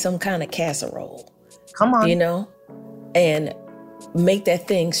and make some kind of casserole. Come on. You know? And make that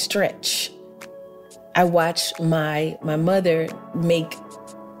thing stretch. I watched my mother make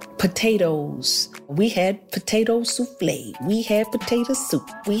potatoes. We had potato souffle. We had potato soup.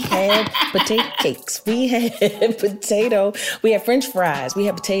 We had potato cakes. We had we had French fries. We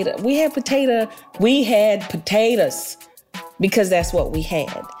had potatoes because that's what we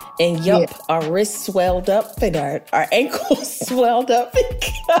had. And our wrists swelled up and our ankles swelled up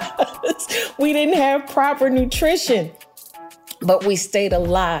because we didn't have proper nutrition. But we stayed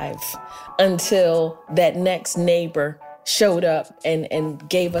alive until that next neighbor showed up and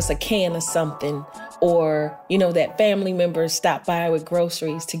gave us a can of something, or, you know, that family member stopped by with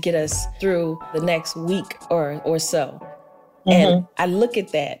groceries to get us through the next week or so. And I look at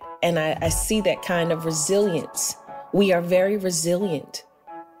that and I see that kind of resilience. We are very resilient,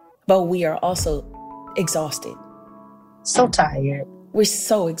 but we are also exhausted. So tired. We're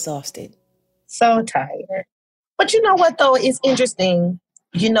so exhausted. So tired. But you know what, though? It's interesting.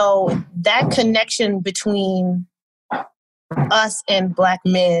 You know, that connection between us and Black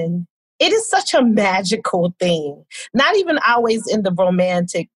men, it is such a magical thing. Not even always in the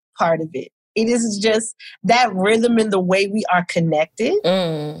romantic part of it. It is just that rhythm in the way we are connected.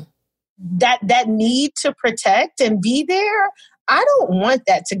 That need to protect and be there. I don't want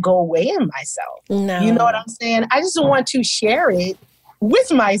that to go away in myself. No. You know what I'm saying? I just want to share it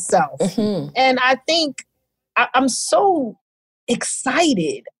with myself. And I think I'm so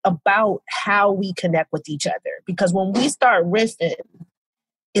excited about how we connect with each other, because when we start riffing,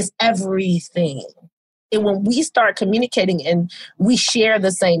 it's everything. And when we start communicating and we share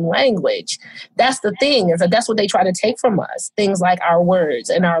the same language, that's the thing, is that that's what they try to take from us, things like our words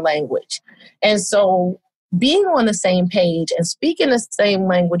and our language. And so being on the same page and speaking the same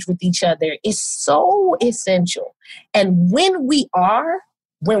language with each other is so essential. And when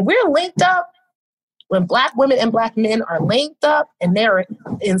we're linked up, when Black women and Black men are linked up and they're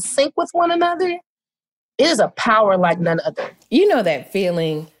in sync with one another, it is a power like none other. You know that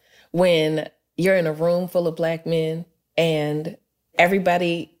feeling when you're in a room full of Black men and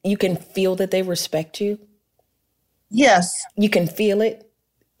everybody, you can feel that they respect you? Yes. You can feel it.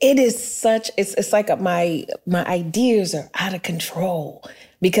 It is it's like my ideas are out of control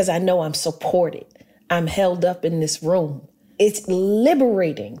because I know I'm supported. I'm held up in this room. It's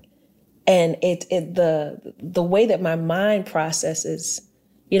liberating. And the way that my mind processes,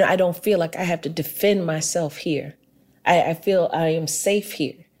 you know, I don't feel like I have to defend myself here. I feel I am safe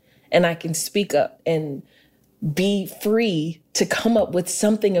here and I can speak up and be free to come up with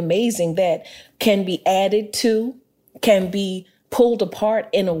something amazing that can be added to, can be pulled apart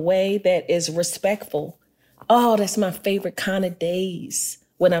in a way that is respectful Oh, that's my favorite kind of days,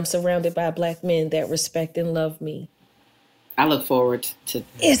 when I'm surrounded by Black men that respect and love me. I look forward to.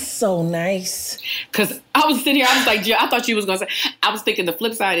 It's so nice. Because I was sitting here, I was like, I thought you was going to say, I was thinking the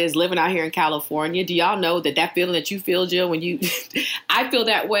flip side is living out here in California. Do y'all know that feeling that you feel, Jill, when you, I feel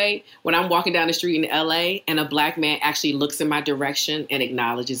that way when I'm walking down the street in LA and a Black man actually looks in my direction and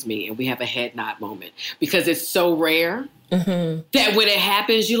acknowledges me and we have a head nod moment. Because it's so rare that when it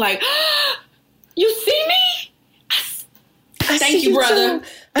happens, you're like, oh, you see me? Thank you, brother.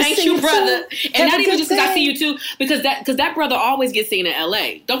 Thank you, brother. And not even just because I see you too, because that brother always gets seen in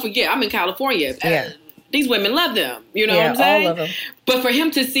LA. Don't forget, I'm in California. Yeah. These women love them. You know what I'm saying? All of them. But for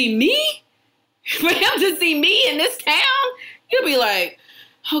him to see me in this town, you'll be like,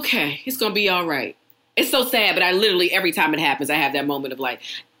 okay, it's going to be all right. It's so sad, but I literally, every time it happens, I have that moment of like,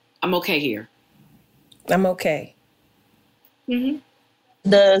 I'm okay here. I'm okay. Mm-hmm.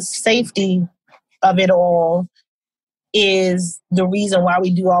 The safety of it all is the reason why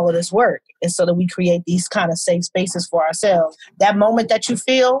we do all of this work, is so that we create these kind of safe spaces for ourselves. That moment that you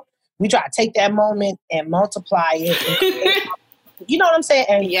feel, we try to take that moment and multiply it. And create, you know what I'm saying?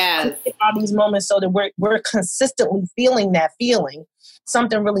 And all these moments so that we're consistently feeling that feeling.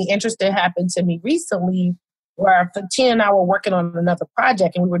 Something really interesting happened to me recently where Fatina and I were working on another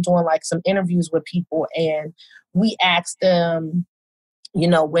project and we were doing like some interviews with people, and we asked them, you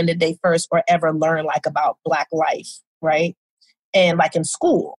know, when did they first or ever learn like about Black life, right? And like in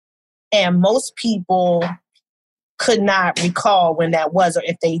school. And most people could not recall when that was, or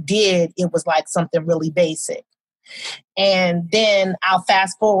if they did, it was like something really basic. And then I'll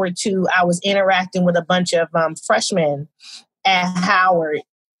fast forward to, I was interacting with a bunch of freshmen at Howard,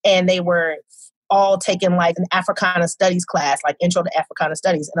 and they were all taking like an Africana Studies class, like Intro to Africana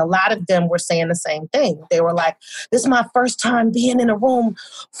Studies. And a lot of them were saying the same thing. They were like, this is my first time being in a room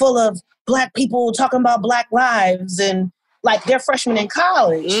full of Black people talking about Black lives, and like they're freshmen in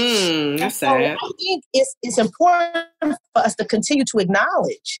college. That's sad. So I think it's important for us to continue to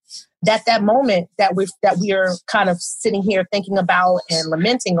acknowledge that moment that we are kind of sitting here thinking about and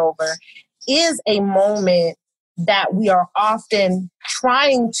lamenting over is a moment that we are often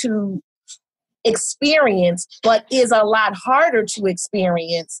trying to experience, but is a lot harder to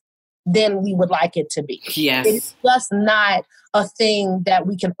experience than we would like it to be. Yes. It's just not a thing that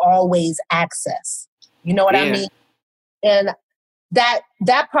we can always access. You know what I mean? And that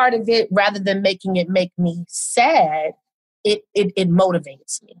part of it, rather than making it make me sad, it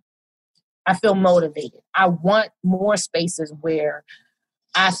motivates me. I feel motivated. I want more spaces where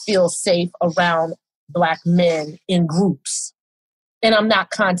I feel safe around Black men in groups. And I'm not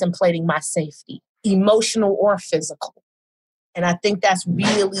contemplating my safety, emotional or physical. And I think that's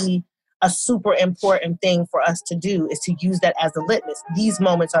really a super important thing for us to do, is to use that as a litmus. These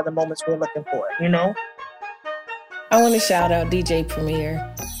moments are the moments we're looking for, you know? I want to shout out DJ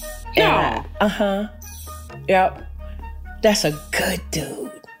Premier. Yeah. Yep. That's a good dude.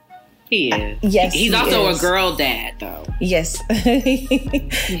 He is. Yes, he's also a girl dad, though. Yes.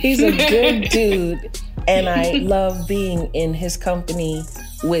 He's a good dude. And I love being in his company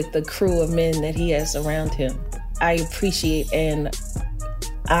with the crew of men that he has around him. I appreciate and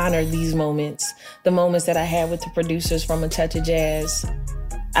honor these moments. The moments that I had with the producers from A Touch of Jazz.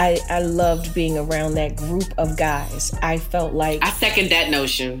 I loved being around that group of guys. I felt like... I second that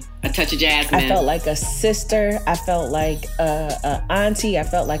notion. A touch of jazz, man. I felt like a sister. I felt like a auntie. I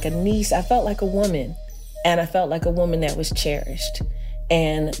felt like a niece. I felt like a woman. And I felt like a woman that was cherished.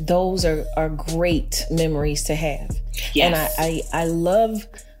 And those are great memories to have. Yes. And I love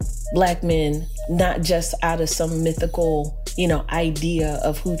Black men, not just out of some mythical, idea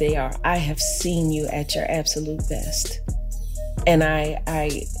of who they are. I have seen you at your absolute best. And I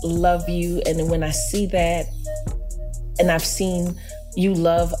love you. And when I see that, and I've seen you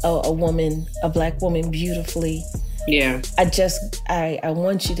love a woman, a Black woman beautifully. Yeah. I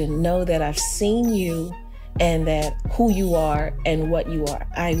want you to know that I've seen you and that who you are and what you are.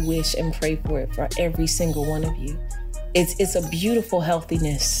 I wish and pray for it for every single one of you. It's a beautiful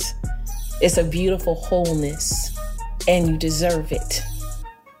healthiness. It's a beautiful wholeness. And you deserve it.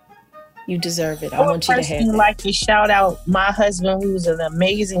 You deserve it. I want you to have it. I'd like to shout out my husband, who's an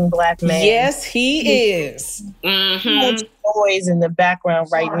amazing Black man. Yes, he is. Mm-hmm. Boys in the background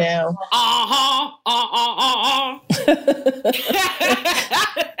right now.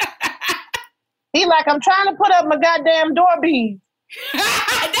 He like, I'm trying to put up my goddamn door beads.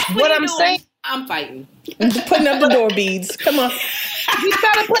 what I'm saying? I'm fighting. Putting up the door beads. Come on. He's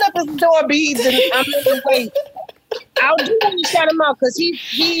trying to put up his door beads, and I'm like, wait. I'll do want to shout him out because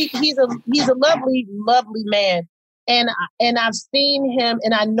he's a lovely, lovely man, and I've seen him,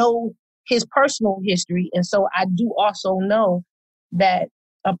 and I know his personal history. And so I do also know that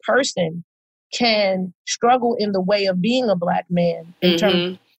a person can struggle in the way of being a Black man in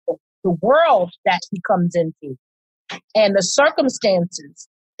terms of the world that he comes into and the circumstances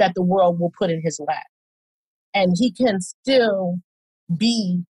that the world will put in his lap. And he can still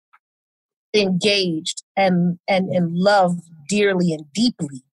be engaged and love dearly and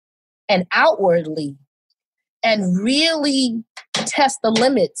deeply and outwardly and really test the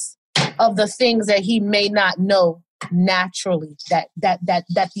limits of the things that he may not know naturally that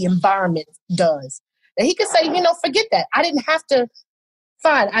the environment does. That he can say, forget that. I didn't have to.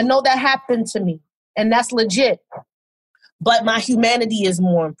 Fine, I know that happened to me, and that's legit. But my humanity is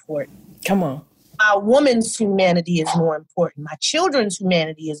more important. Come on. My woman's humanity is more important. My children's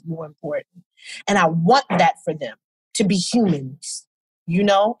humanity is more important. And I want that for them, to be humans,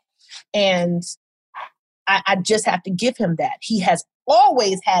 And I just have to give him that. He has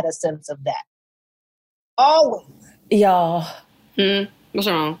always had a sense of that. Always. Y'all. What's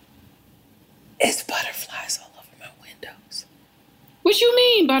wrong? It's butterflies all over my windows. What you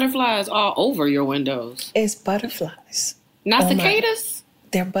mean butterflies all over your windows? It's butterflies. Not cicadas?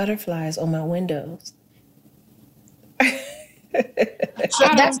 They're butterflies on my windows. So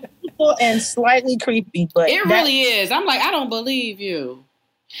that's beautiful and slightly creepy, but it really is. I'm like, I don't believe you.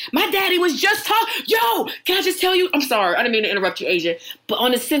 My daddy was just talking. Yo, can I just tell you? I'm sorry. I didn't mean to interrupt you, Asia. But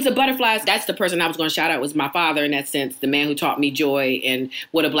on the sense of butterflies, that's the person I was going to shout out was my father in that sense, the man who taught me joy and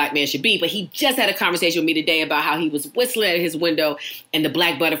what a Black man should be. But he just had a conversation with me today about how he was whistling at his window and the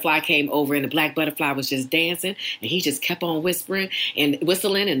black butterfly came over and the black butterfly was just dancing and he just kept on whispering and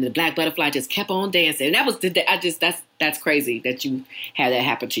whistling and the black butterfly just kept on dancing. And that was that's crazy that you had that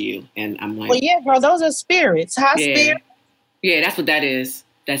happen to you. And I'm like, well, yeah, bro, those are spirits. Spirits. Yeah, that's what that is.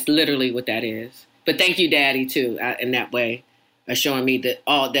 That's literally what that is. But thank you, Daddy, too, in that way, of showing me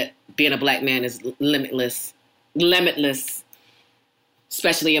that being a Black man is limitless,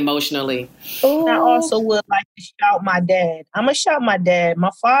 especially emotionally. Ooh. I also would like to shout my dad. I'm going to shout my dad. My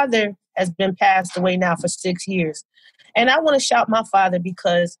father has been passed away now for 6 years. And I want to shout my father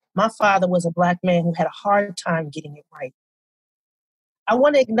because my father was a Black man who had a hard time getting it right. I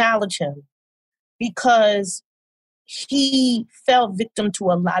want to acknowledge him because he fell victim to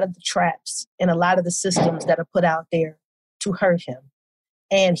a lot of the traps and a lot of the systems that are put out there to hurt him.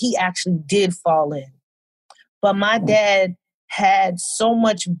 And he actually did fall in. But my dad had so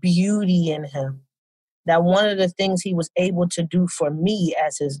much beauty in him that one of the things he was able to do for me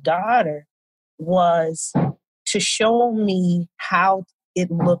as his daughter was to show me how it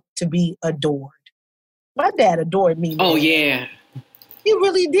looked to be adored. My dad adored me. Oh, yeah. He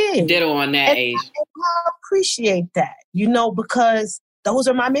really did. Ditto on that age. I appreciate that, because those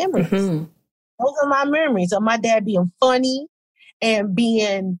are my memories. Mm-hmm. Those are my memories of my dad being funny and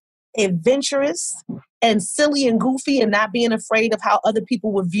being adventurous and silly and goofy and not being afraid of how other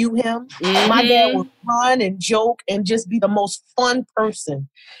people would view him. Mm-hmm. My dad would run and joke and just be the most fun person.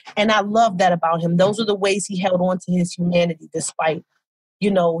 And I love that about him. Those are the ways he held on to his humanity despite,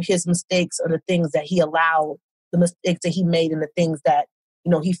 his mistakes or the things that he allowed, the mistakes that he made and the things that,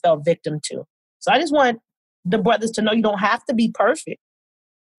 he fell victim to. So I just want the brothers to know you don't have to be perfect.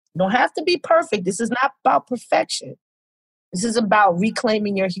 You don't have to be perfect. This is not about perfection. This is about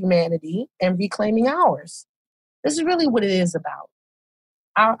reclaiming your humanity and reclaiming ours. This is really what it is about.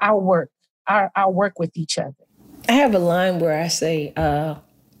 Our work, our work with each other. I have a line where I say,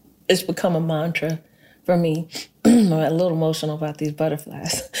 it's become a mantra for me. I'm a little emotional about these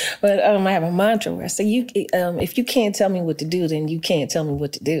butterflies. But I have a mantra where I say, if you can't tell me what to do, then you can't tell me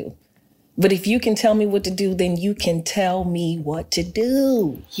what to do. But if you can tell me what to do, then you can tell me what to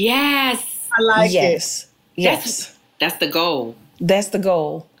do. Yes. I like it. Yes. That's the goal. That's the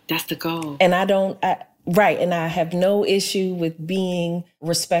goal. That's the goal. And and I have no issue with being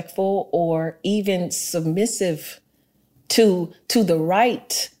respectful or even submissive to the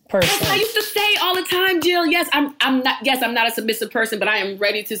right person. That's what I used to say all the time, Jill. Yes, I'm not a submissive person, but I am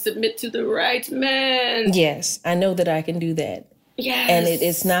ready to submit to the right man. Yes, I know that I can do that. Yes. And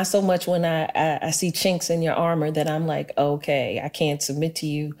it's not so much when I see chinks in your armor that I'm like, okay, I can't submit to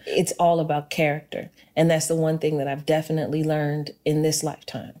you. It's all about character. And that's the one thing that I've definitely learned in this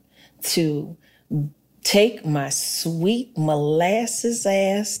lifetime, to take my sweet molasses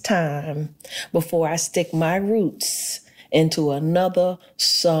ass time before I stick my roots into another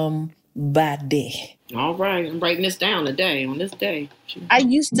somebody. All right. I'm writing this down on this day. I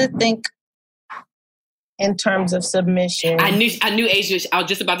used to think, in terms of submission. I knew Asia. I was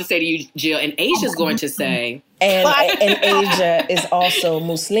just about to say to you, Jill, and Asia's going to say. And Asia is also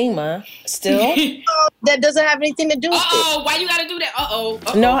Muslima still. That doesn't have anything to do with it. Why you got to do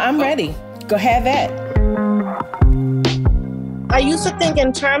that? No, I'm ready. Go have that. I used to think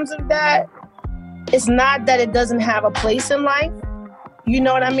in terms of that, it's not that it doesn't have a place in life. You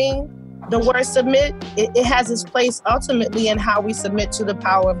know what I mean? The word submit, it has its place ultimately in how we submit to the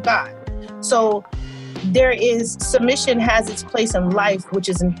power of God. So submission has its place in life, which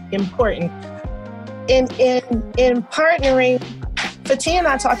is important. In partnering, Fatia and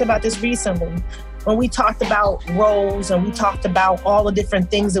I talked about this recently when we talked about roles and we talked about all the different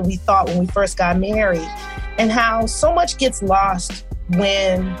things that we thought when we first got married and how so much gets lost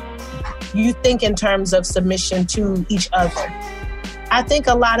when you think in terms of submission to each other. I think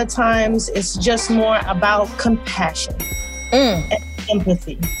a lot of times it's just more about compassion and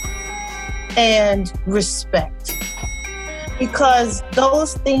empathy and respect, because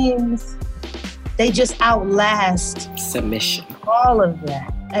those things, they just outlast submission, all of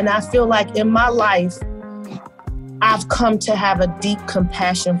that. And I feel like in my life, I've come to have a deep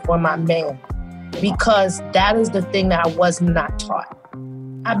compassion for my man, because that is the thing that I was not taught.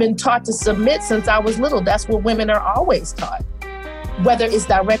 I've been taught to submit since I was little. That's what women are always taught, whether it's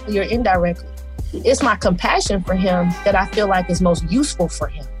directly or indirectly. It's my compassion for him that I feel like is most useful for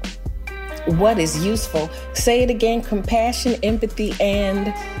him. What is useful? Say it again. Compassion, empathy,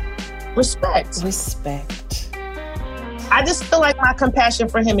 and respect. Respect. I just feel like my compassion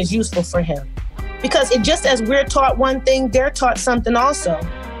for him is useful for him, because it just as we're taught one thing, they're taught something also.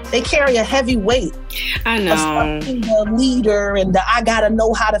 They carry a heavy weight. I know. The leader and I gotta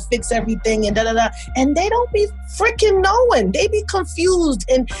know how to fix everything and da-da-da. And they don't be freaking knowing. They be confused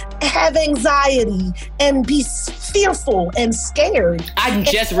and have anxiety and be fearful and scared. I'm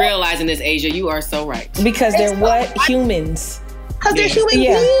just realizing this, Asia. You are so right. Because they're what? Humans. Because they're human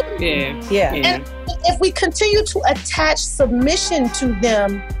beings. Yeah. And if we continue to attach submission to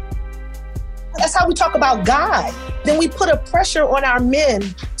them, that's how we talk about God. Then we put a pressure on our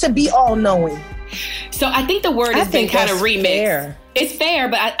men to be all-knowing. So I think the word has been kind of remixed. Fair. It's fair,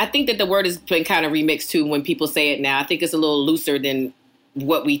 but I think that the word has been kind of remixed too when people say it now. I think it's a little looser than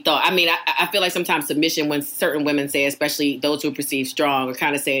what we thought. I mean, I feel like sometimes submission, when certain women say, especially those who are perceived strong, or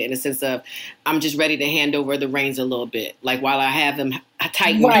kind of say it in a sense of, I'm just ready to hand over the reins a little bit. Like while I have them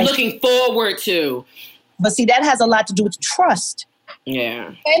tightened, right. Looking forward to. But see, that has a lot to do with trust.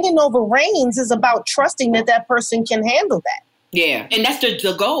 Yeah. Handing over reins is about trusting that person can handle that. Yeah. And that's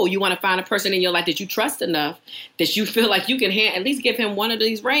the goal. You want to find a person in your life that you trust enough that you feel like you can at least give him one of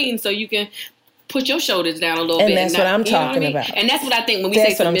these reins so you can put your shoulders down a little bit. And that's what I'm talking about. And that's what I think when we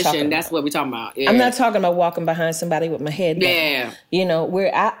say submission, that's what we're talking about. Yeah. I'm not talking about walking behind somebody with my head down. Yeah. You know,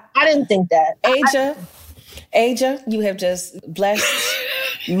 I didn't think that. Asia, you have just blessed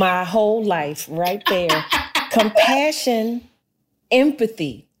my whole life right there. Compassion,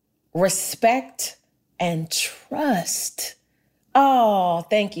 empathy, respect, and trust. Oh,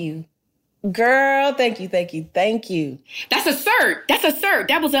 thank you. Girl, thank you. That's a cert.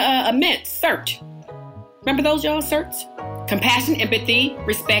 That was a mint cert. Remember those, y'all? Certs? Compassion, empathy,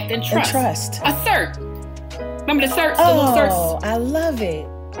 respect, and trust. A cert. Remember the certs? The little certs? Oh, I love it.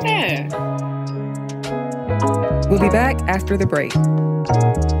 Yeah. We'll be back after the break.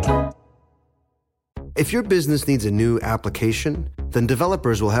 If your business needs a new application, then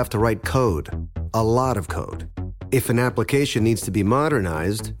developers will have to write code, a lot of code. If an application needs to be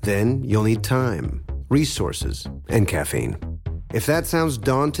modernized, then you'll need time, resources, and caffeine. If that sounds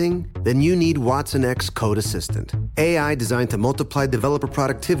daunting, then you need Watson X Code Assistant, AI designed to multiply developer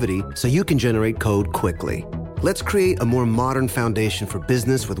productivity so you can generate code quickly. Let's create a more modern foundation for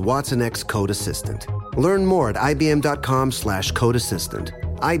business with Watson X Code Assistant. Learn more at ibm.com/code assistant.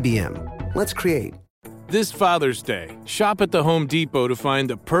 IBM. Let's create. This Father's Day, shop at the Home Depot to find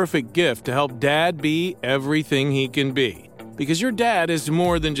the perfect gift to help Dad be everything he can be. Because your dad is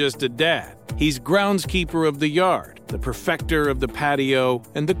more than just a dad. He's groundskeeper of the yard, the perfecter of the patio,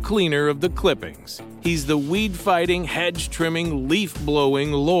 and the cleaner of the clippings. He's the weed-fighting, hedge-trimming,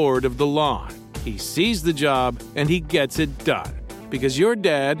 leaf-blowing lord of the lawn. He sees the job, and he gets it done. Because your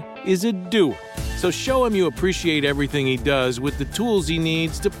dad is a doer. So show him you appreciate everything he does with the tools he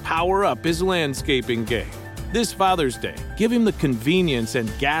needs to power up his landscaping game. This Father's Day, give him the convenience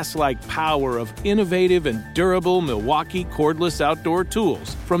and gas-like power of innovative and durable Milwaukee cordless outdoor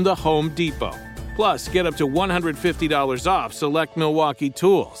tools from the Home Depot. Plus, get up to $150 off select Milwaukee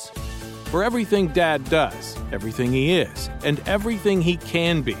tools. For everything Dad does, everything he is, and everything he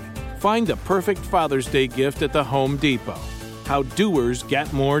can be, find the perfect Father's Day gift at the Home Depot. How doers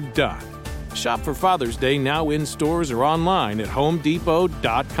get more done. Shop for Father's Day now in stores or online at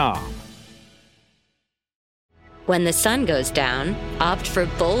homedepot.com. When the sun goes down, opt for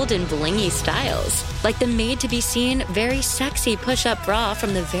bold and blingy styles, like the made-to-be-seen, very sexy push-up bra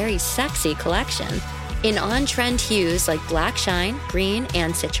from the Very Sexy collection. In on-trend hues like black shine, green,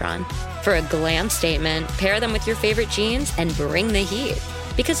 and citron. For a glam statement, pair them with your favorite jeans and bring the heat.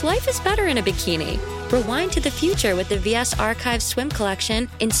 Because life is better in a bikini. Rewind to the future with the VS Archives swim collection,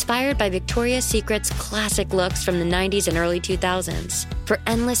 inspired by Victoria's Secret's classic looks from the 90s and early 2000s. For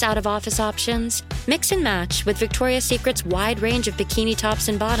endless out-of-office options, mix and match with Victoria's Secret's wide range of bikini tops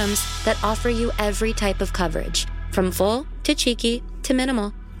and bottoms that offer you every type of coverage, from full to cheeky to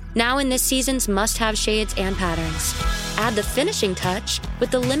minimal. Now in this season's must-have shades and patterns. Add the finishing touch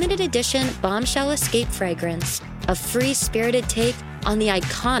with the limited edition Bombshell Escape fragrance, a free-spirited take on the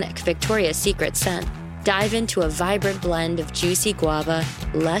iconic Victoria's Secret scent. Dive into a vibrant blend of juicy guava,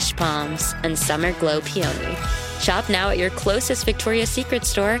 lush palms, and summer glow peony. Shop now at your closest Victoria's Secret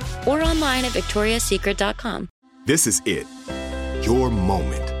store or online at victoriassecret.com. This is it. Your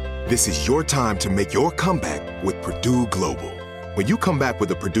moment. This is your time to make your comeback with Purdue Global. When you come back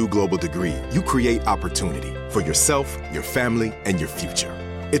with a Purdue Global degree, you create opportunity for yourself, your family, and your future.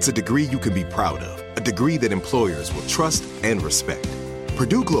 It's a degree you can be proud of, a degree that employers will trust and respect.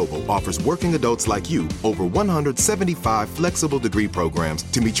 Purdue Global offers working adults like you over 175 flexible degree programs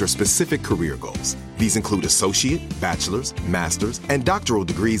to meet your specific career goals. These include associate, bachelor's, master's, and doctoral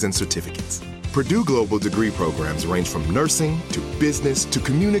degrees and certificates. Purdue Global degree programs range from nursing to business to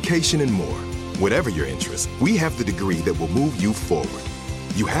communication and more. Whatever your interest, we have the degree that will move you forward.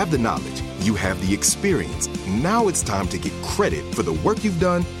 You have the knowledge, you have the experience. Now it's time to get credit for the work you've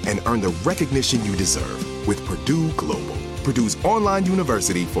done and earn the recognition you deserve with Purdue Global, Purdue's online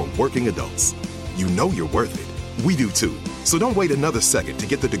university for working adults. You know you're worth it. We do too. So don't wait another second to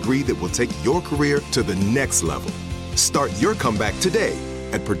get the degree that will take your career to the next level. Start your comeback today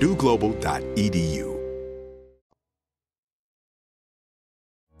at purdueglobal.edu.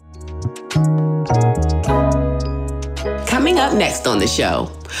 Coming up next on the show,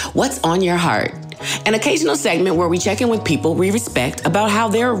 What's on Your Heart? An occasional segment where we check in with people we respect about how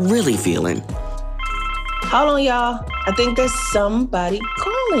they're really feeling. Hold on, y'all. I think there's somebody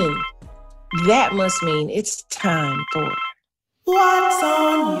calling. That must mean it's time for What's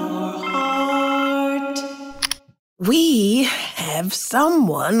on Your Heart? We have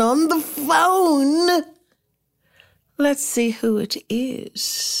someone on the phone. Let's see who it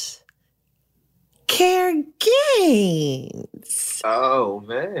is. Care Gaines. Oh,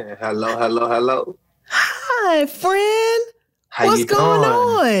 man. Hello. Hi, friend. How What's you going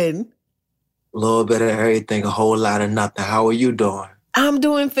doing? on? A little bit of everything, a whole lot of nothing. How are you doing? I'm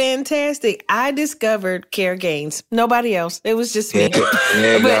doing fantastic. I discovered Care Gaines. Nobody else. It was just me.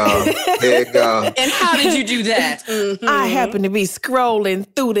 There you go. And how did you do that? I happened to be scrolling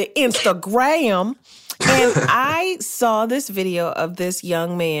through the Instagram, and I saw this video of this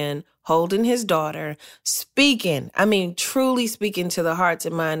young man holding his daughter, truly speaking to the hearts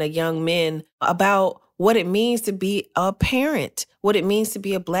and mind of young men about what it means to be a parent, what it means to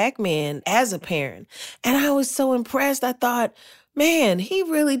be a Black man as a parent. And I was so impressed. I thought, man, he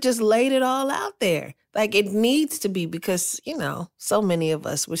really just laid it all out there. Like it needs to be because, so many of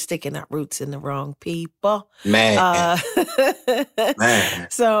us were sticking our roots in the wrong people. Man. Man.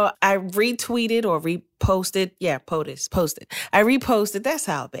 So I retweeted or reposted. Yeah, posted. I reposted. That's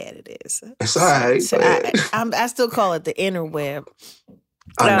how bad it is. It's all right. So I still call it the interweb.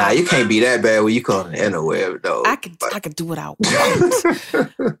 Oh, nah, you can't be that bad when you call it the interweb, though. I could do what I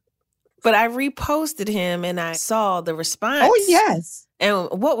want. But I reposted him and I saw the response. Oh, yes. And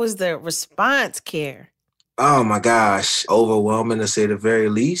what was the response, Care? Oh, my gosh. Overwhelming, to say the very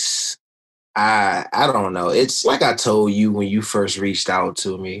least. I don't know. It's like I told you when you first reached out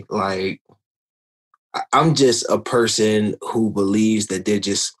to me. Like, I'm just a person who believes that they're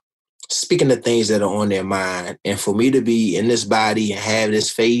just speaking the things that are on their mind. And for me to be in this body and have this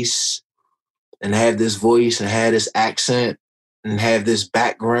face and have this voice and have this accent and have this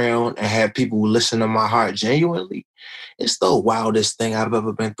background and have people who listen to my heart genuinely, it's the wildest thing I've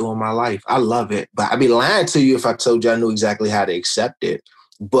ever been through in my life. I love it. But I'd be lying to you if I told you I knew exactly how to accept it.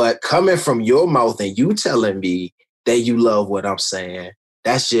 But coming from your mouth and you telling me that you love what I'm saying,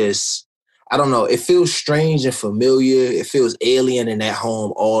 that's just, I don't know. It feels strange and familiar. It feels alien and at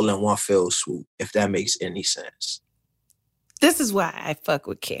home all in one fell swoop, if that makes any sense. This is why I fuck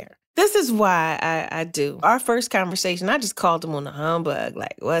with Care. This is why I do. Our first conversation, I just called him on the humbug,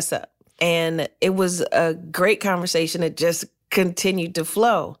 like, what's up? And it was a great conversation. It just continued to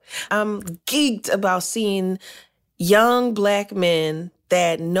flow. I'm geeked about seeing young Black men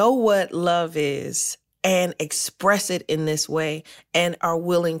that know what love is and express it in this way and are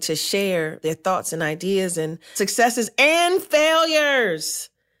willing to share their thoughts and ideas and successes and failures.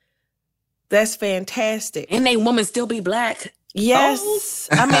 That's fantastic. And they woman still be Black. Yes.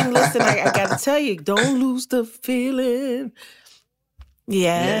 Oh. I mean, listen, I got to tell you, don't lose the feeling.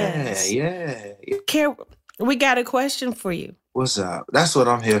 Yes. Yeah. Care, we got a question for you. What's up? That's what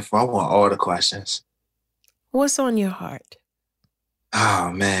I'm here for. I want all the questions. What's on your heart?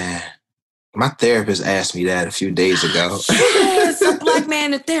 Oh, man. My therapist asked me that a few days ago. Yes, a Black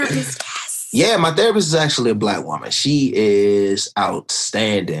man, a therapist. Yes. Yeah, my therapist is actually a Black woman. She is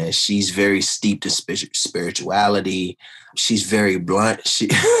outstanding. She's very steeped in spirituality. She's very blunt.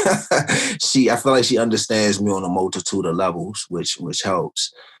 I feel like she understands me on a multitude of levels, which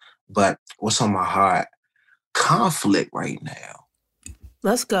helps. But what's on my heart? Conflict right now.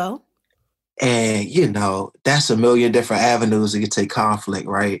 Let's go. And, that's a million different avenues you can take conflict,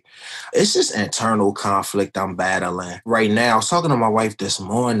 right? It's just internal conflict I'm battling right now. I was talking to my wife this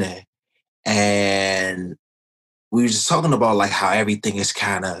morning, and we were just talking about like how everything is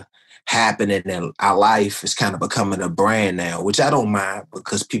kind of happening in our life is kind of becoming a brand now, which I don't mind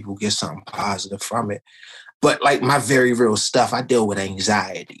because people get something positive from it. But like my very real stuff, I deal with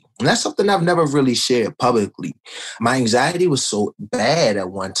anxiety. And that's something I've never really shared publicly. My anxiety was so bad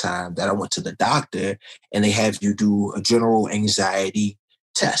at one time that I went to the doctor and they have you do a general anxiety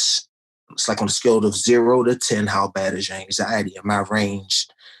test. It's like on a scale of 0 to 10, how bad is your anxiety? And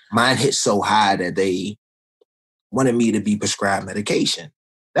mine hit so high that they wanted me to be prescribed medication.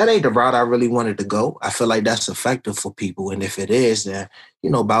 That ain't the route I really wanted to go. I feel like that's effective for people. And if it is, then,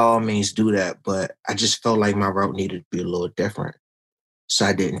 by all means do that. But I just felt like my route needed to be a little different. So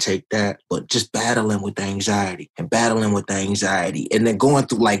I didn't take that. But just battling with the anxiety and then going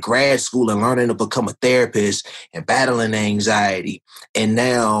through like grad school and learning to become a therapist and battling the anxiety. And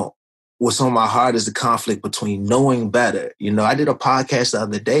now what's on my heart is the conflict between knowing better. I did a podcast the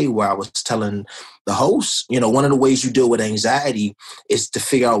other day where I was telling the host, one of the ways you deal with anxiety is to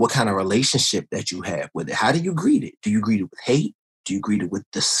figure out what kind of relationship that you have with it. How do you greet it? Do you greet it with hate? Do you greet it with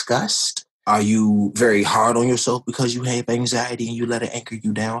disgust? Are you very hard on yourself because you have anxiety and you let it anchor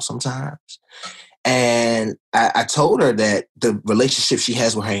you down sometimes? And I told her that the relationship she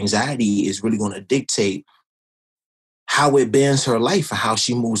has with her anxiety is really going to dictate how it bends her life and how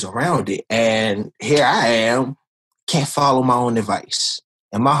she moves around it. And here I am, can't follow my own advice.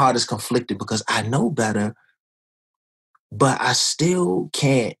 And my heart is conflicted because I know better, but I still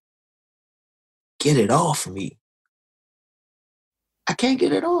can't get it off me. I can't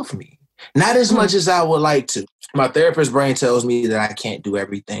get it off me. Not as much as I would like to. My therapist's brain tells me that I can't do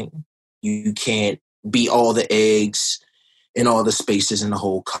everything. You can't be all the eggs in all the spaces in the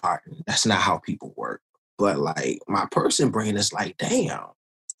whole carton. That's not how people work. But like my person brain is like, damn,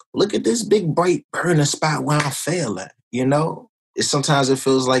 look at this big bright burning spot where I'm failing, Sometimes it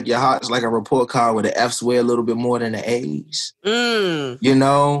feels like your heart's like a report card where the F's weigh a little bit more than the A's. You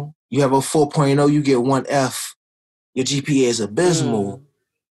have a 4.0, you get 1 F. Your GPA is abysmal.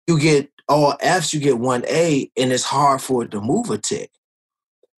 You get all F's, you get 1 A, and it's hard for it to move a tick.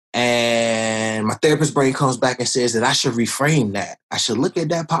 And my therapist's brain comes back and says that I should reframe that. I should look at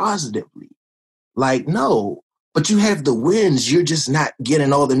that positively. Like, no, but you have the wins. You're just not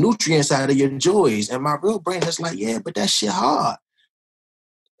getting all the nutrients out of your joys. And my real brain is like, yeah, but that shit hard.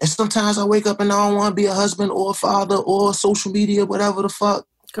 And sometimes I wake up and I don't want to be a husband or a father or social media, whatever the fuck.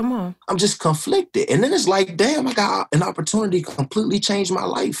 Come on. I'm just conflicted. And then it's like, damn, I got an opportunity to completely change my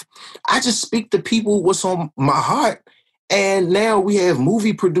life. I just speak to people what's on my heart. And now we have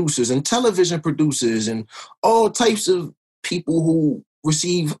movie producers and television producers and all types of people who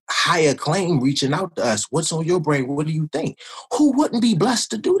receive high acclaim reaching out to us. What's on your brain? What do you think? Who wouldn't be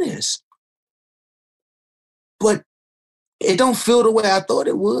blessed to do this? But it don't feel the way I thought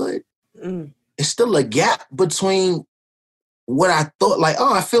it would. It's still a gap between what I thought, like,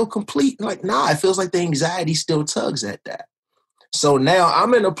 oh, I feel complete. Like, nah, it feels like the anxiety still tugs at that. So now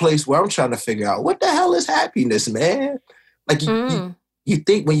I'm in a place where I'm trying to figure out what the hell is happiness, man? Like you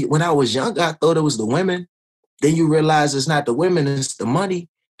think when I was younger, I thought it was the women. Then you realize it's not the women, it's the money.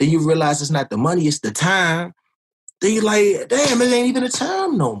 Then you realize it's not the money, it's the time. Then you're like, damn, it ain't even a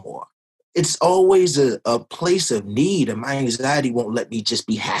time no more. It's always a place of need, and my anxiety won't let me just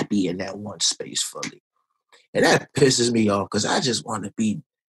be happy in that one space fully. And that pisses me off because I just want to be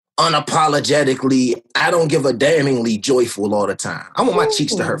unapologetically, I don't give a damningly joyful all the time. I want my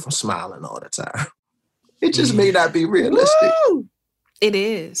cheeks to hurt from smiling all the time. It just may not be realistic. Woo! It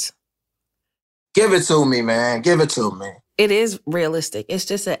is. Give it to me, man. Give it to me. It is realistic. It's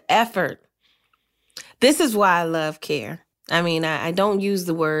just an effort. This is why I love Care. I mean, I don't use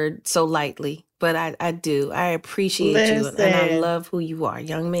the word so lightly, but I do. I appreciate you, and I love who you are,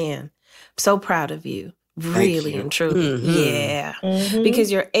 young man. I'm so proud of you. Really and truly. Yeah.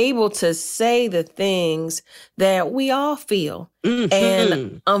 Because you're able to say the things that we all feel.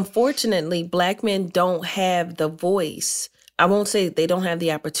 And unfortunately, Black men don't have the voice. I won't say they don't have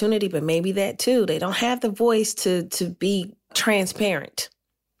the opportunity, but maybe that too. They don't have the voice to be transparent,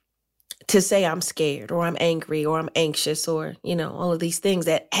 to say I'm scared or I'm angry or I'm anxious or, all of these things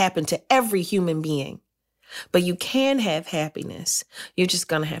that happen to every human being. But you can have happiness. You're just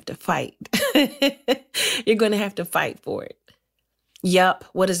going to have to fight. You're going to have to fight for it. Yup.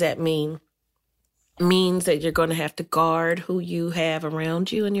 What does that mean? It means that you're going to have to guard who you have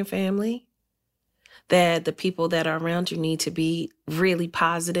around you and your family. That the people that are around you need to be really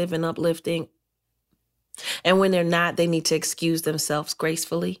positive and uplifting. And when they're not, they need to excuse themselves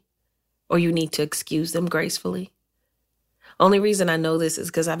gracefully. Or you need to excuse them gracefully. Only reason I know this is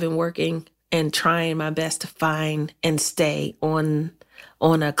because I've been working and trying my best to find and stay on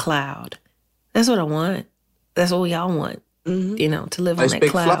a cloud. That's what I want. That's what we all want, to live on that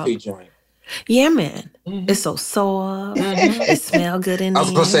cloud. Fluffy joint. Yeah, man. It's so soft. It smells good in there. I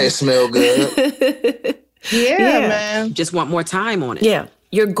was going to say it smells good. yeah, man. Just want more time on it. Yeah.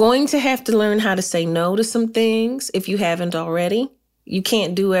 You're going to have to learn how to say no to some things if you haven't already. You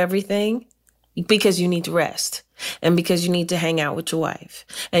can't do everything because you need to rest. And because you need to hang out with your wife,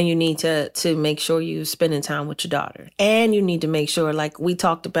 and you need to make sure you're spending time with your daughter, and you need to make sure, like we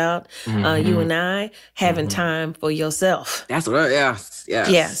talked about, you and I, having time for yourself. That's what.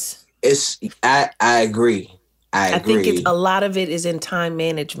 Yes. I agree. I think it's a lot of it is in time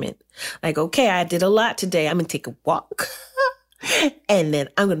management. Like, okay, I did a lot today. I'm gonna take a walk, and then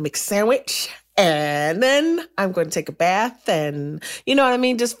I'm gonna make a sandwich. And then I'm going to take a bath, and you know what I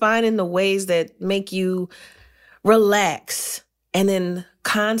mean? Just finding the ways that make you relax, and then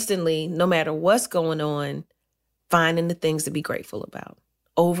constantly, no matter what's going on, finding the things to be grateful about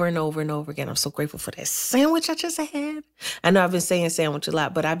over and over and over again. I'm so grateful for that sandwich I just had. I know I've been saying sandwich a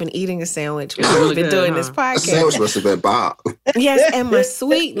lot, but I've been eating a sandwich while we've been doing this podcast. Sandwich must have been Bob. Yes, and my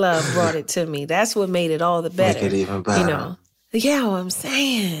sweet love brought it to me. That's what made it all the better. Make it even better. Yeah, what I'm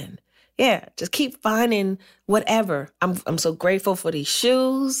saying. Yeah, just keep finding whatever. I'm so grateful for these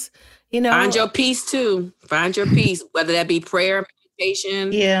shoes. Find your peace too. Find your peace, whether that be prayer,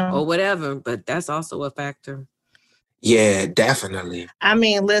 meditation, or whatever. But that's also a factor. Yeah, definitely. I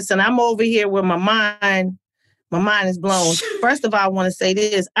mean, listen, I'm over here with my mind. My mind is blown. First of all, I want to say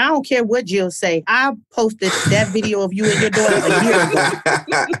this. I don't care what Jill say. I posted that video of you and your daughter a year ago.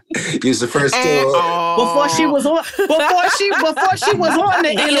 You was the first to before she was on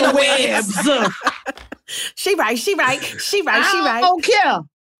the interwebs. She right. I don't care.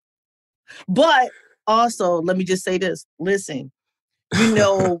 But also, let me just say this. Listen,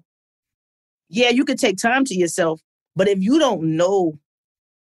 you could take time to yourself, but if you don't know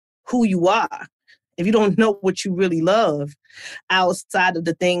who you are, if you don't know what you really love outside of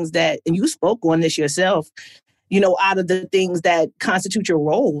the things that, and you spoke on this yourself, out of the things that constitute your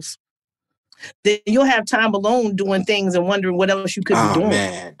roles, then you'll have time alone doing things and wondering what else you could be doing. Oh,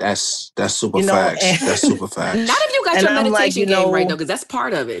 man, that's super facts. That's super facts. Not if you got your meditation game right, though, because that's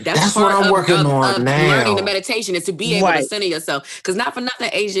part of it. That's part what I'm working on now. Learning the meditation is to be able to center yourself. Because not for nothing,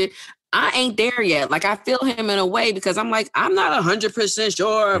 Asia, I ain't there yet. Like, I feel him in a way because I'm like, I'm not 100%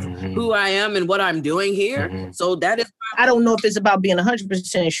 sure of who I am and what I'm doing here. So that is... I don't know if it's about being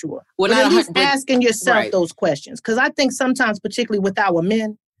 100% sure. Well, but at least asking yourself those questions. Because I think sometimes, particularly with our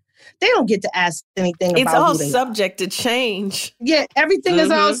men, they don't get to ask anything about it's all subject to change. Yeah, everything is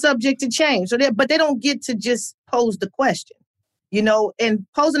all subject to change. So but they don't get to just pose the question, and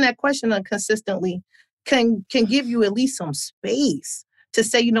posing that question consistently can give you at least some space to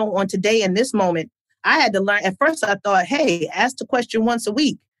say, on today in this moment, I had to learn. At first I thought, hey, ask the question once a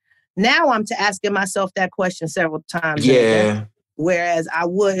week. Now I'm to asking myself that question several times. Yeah. Whereas I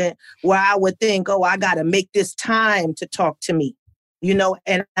would think, I got to make this time to talk to me.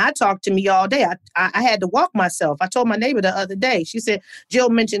 And I talk to me all day. I had to walk myself. I told my neighbor the other day, she said,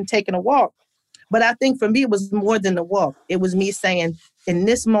 Jill mentioned taking a walk. But I think for me, it was more than a walk. It was me saying, in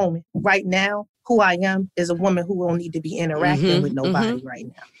this moment, right now, who I am is a woman who won't need to be interacting with nobody right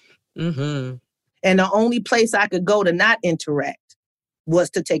now. And the only place I could go to not interact was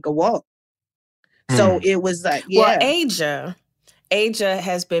to take a walk. So it was like, Well, Asia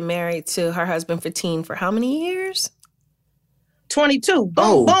has been married to her husband Fatin for how many years? 22.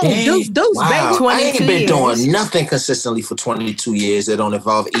 Boom, deuce, wow. baby. 22 I ain't been years. doing nothing consistently for 22 years that don't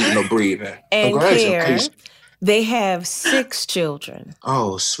involve eating or breathing. And They have 6 children.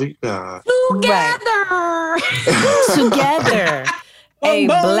 Oh, sweet God. Together. A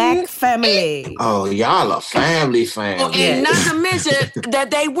Black family. Oh, y'all a family. Oh, and not to mention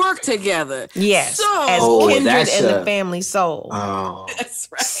that they work together. Yes. So, as kindred in the family soul. Oh. That's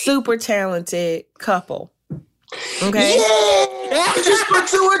right. Super talented couple. Okay? Yeah. I just put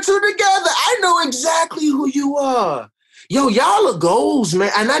 2 and 2 together. I know exactly who you are. Yo, y'all are goals,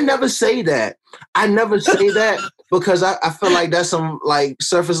 man. And I never say that. I never say that because I feel like that's some like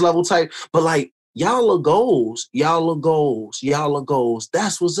surface level type. But like, y'all are goals. Y'all are goals. Y'all are goals.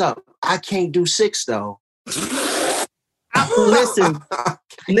 That's what's up. I can't do 6 though.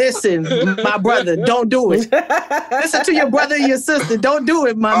 Listen, my brother, don't do it. Listen to your brother and your sister. Don't do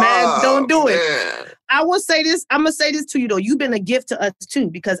it, my man. Don't do it. Man. I will say this. I'm going to say this to you, though. You've been a gift to us, too,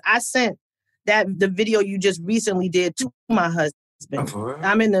 because I sent the video you just recently did to my husband.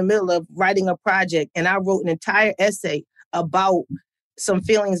 I'm in the middle of writing a project, and I wrote an entire essay about some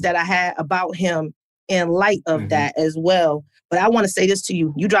feelings that I had about him in light of that as well. But I want to say this to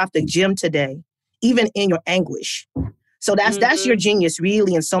you. You dropped a gem today, even in your anguish. So that's your genius,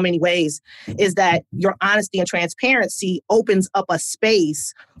 really, in so many ways, is that your honesty and transparency opens up a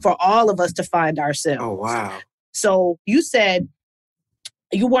space for all of us to find ourselves. Oh, wow. So you said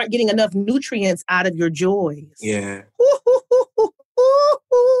you weren't getting enough nutrients out of your joys. Yeah.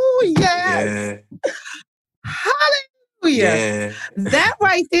 Yes. Yeah. Hallelujah. Yeah. That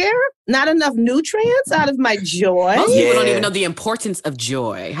right there, not enough nutrients out of my joy. Most people don't even know the importance of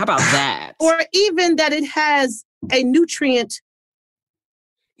joy. How about that? Or even that it has a nutrient.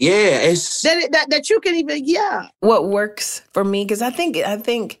 Yeah, it's that you can even, What works for me, because I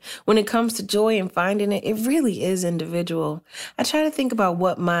think when it comes to joy and finding it, it really is individual. I try to think about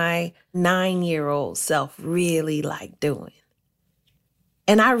what my 9-year-old self really liked doing.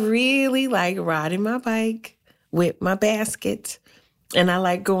 And I really like riding my bike with my basket. And I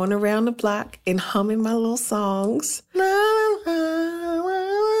like going around the block and humming my little songs.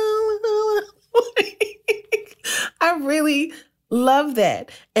 I really love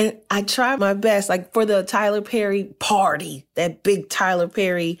that. And I try my best, like for the Tyler Perry party, that big Tyler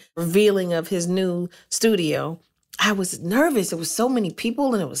Perry revealing of his new studio. I was nervous. There was so many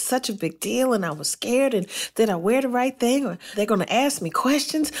people and it was such a big deal and I was scared. And did I wear the right thing? Or they're going to ask me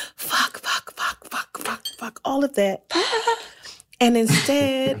questions? Fuck, all of that. And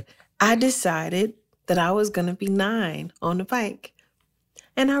instead, I decided that I was going to be 9 on the bike.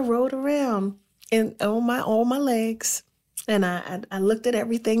 And I rode around on my legs. And I looked at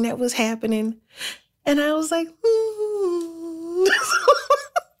everything that was happening. And I was like,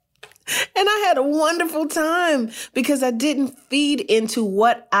 And I had a wonderful time because I didn't feed into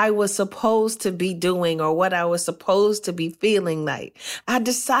what I was supposed to be doing or what I was supposed to be feeling like. I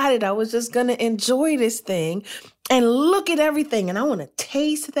decided I was just going to enjoy this thing and look at everything. And I want to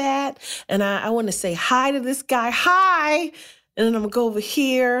taste that. And I want to say hi to this guy. Hi. And then I'm going to go over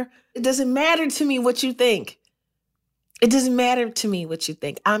here. It doesn't matter to me what you think. It doesn't matter to me what you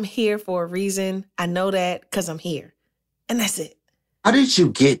think. I'm here for a reason. I know that because I'm here. And that's it. How did you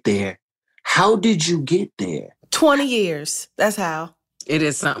get there? How did you get there? 20 years. That's how. It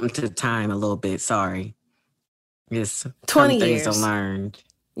is something to time a little bit. Sorry. It's 20 things years. to learn.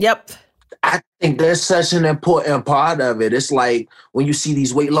 Yep. I think that's such an important part of it. It's like when you see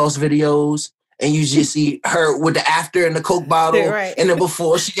these weight loss videos and you just see her with the after and the Coke bottle. Right. And then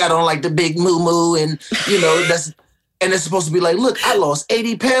before she got on like the big moo and and it's supposed to be like, look, I lost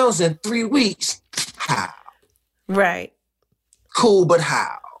 80 pounds in 3 weeks. How? Right. Cool, but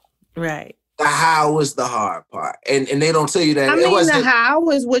how? Right. The how is the hard part. And they don't tell you that. I mean, the how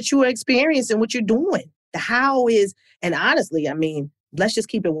is what you are experiencing, what you're doing. The how is, and honestly, I mean, let's just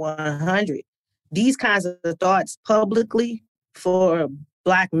keep it 100. These kinds of thoughts publicly for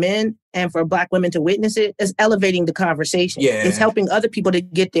Black men and for Black women to witness it is elevating the conversation. Yeah. It's helping other people to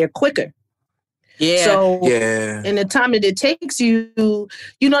get there quicker. Yeah. So, in the time that it takes you,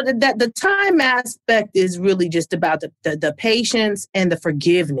 that the time aspect is really just about the patience and the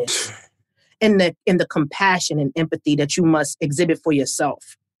forgiveness and the compassion and empathy that you must exhibit for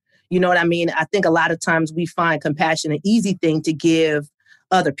yourself. You know what I mean? I think a lot of times we find compassion an easy thing to give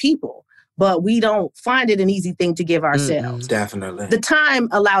other people, but we don't find it an easy thing to give ourselves. Definitely. The time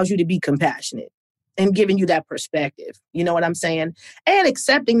allows you to be compassionate and giving you that perspective. You know what I'm saying? And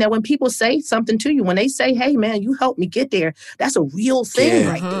accepting that when people say something to you, when they say, hey, man, you helped me get there, that's a real thing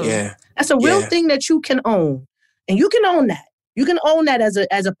right there. Yeah. That's a real thing that you can own. And you can own that. You can own that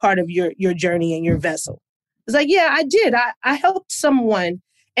as a part of your journey and your vessel. It's like, yeah, I did. I helped someone,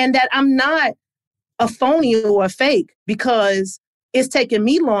 and that I'm not a phony or a fake because it's taking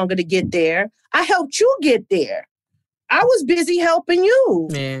me longer to get there. I helped you get there. I was busy helping you.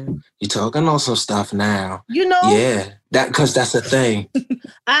 Yeah. You're talking on some stuff now. You know? Yeah. Because that's a thing.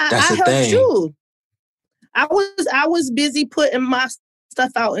 I helped you. I was busy putting my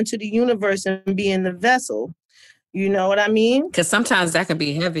stuff out into the universe and being the vessel. You know what I mean? Because sometimes that can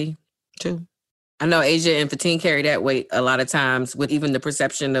be heavy too. I know Asia and Fatine carry that weight a lot of times with even the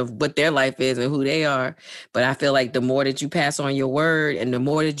perception of what their life is and who they are. But I feel like the more that you pass on your word and the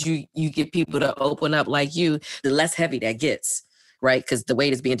more that you get people to open up like you, the less heavy that gets, right? Because the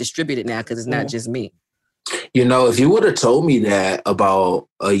weight is being distributed now because it's not just me. You know, if you would have told me that about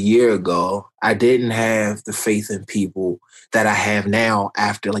a year ago, I didn't have the faith in people that I have now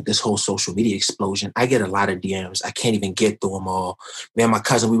after like this whole social media explosion. I get a lot of DMs. I can't even get through them all. Me and my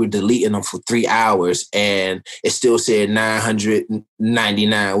cousin, we were deleting them for 3 hours and it still said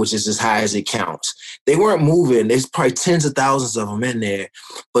 999, which is as high as it counts. They weren't moving. There's probably tens of thousands of them in there.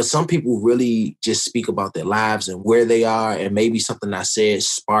 But some people really just speak about their lives and where they are. And maybe something I said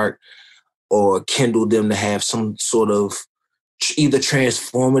sparked or kindle them to have some sort of either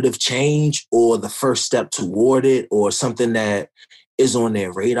transformative change or the first step toward it or something that is on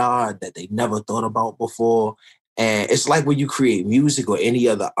their radar that they never thought about before. And it's like when you create music or any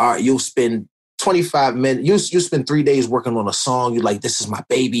other art, you'll spend 25 minutes, you spend 3 days working on a song. You're like, this is my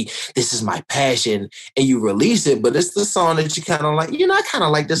baby. This is my passion. And you release it, but it's the song that you kind of like, I kind of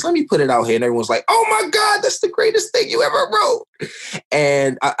like this. Let me put it out here. And everyone's like, oh my God, that's the greatest thing you ever wrote.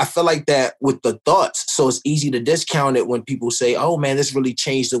 And I feel like that with the thoughts. So it's easy to discount it when people say, oh man, this really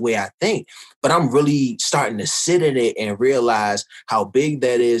changed the way I think. But I'm really starting to sit in it and realize how big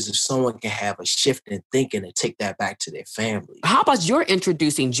that is if someone can have a shift in thinking and take that back to their family. How about you're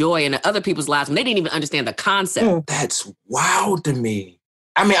introducing joy into other people's lives when they didn't even understand the concept? That's wild to me.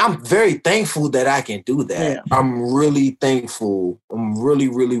 I mean, I'm very thankful that I can do that. Yeah. I'm really thankful. I'm really,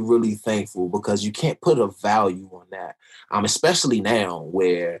 really, really thankful because you can't put a value on that. Especially now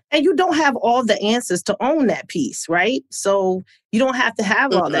where... And you don't have all the answers to own that piece, right? So you don't have to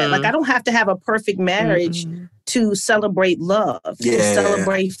have all that. Like, I don't have to have a perfect marriage to celebrate love, to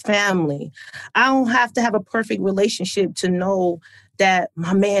celebrate family. I don't have to have a perfect relationship to know that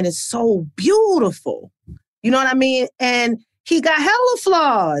my man is so beautiful. You know what I mean? And he got hella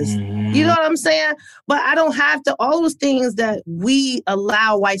flaws. You know what I'm saying? But I don't have to, all those things that we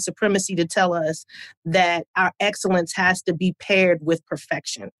allow white supremacy to tell us that our excellence has to be paired with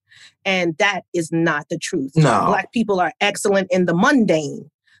perfection. And that is not the truth. No. Black people are excellent in the mundane.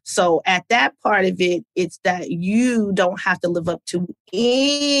 So at that part of it, it's that you don't have to live up to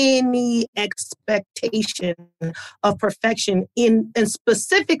any expectation of perfection and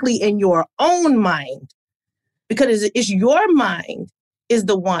specifically in your own mind. Because it's your mind is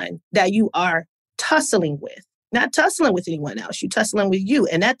the one that you are tussling with. Not tussling with anyone else. You're tussling with you.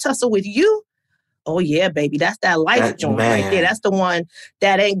 And that tussle with you, oh yeah, baby, that's that life joint right there. That's the one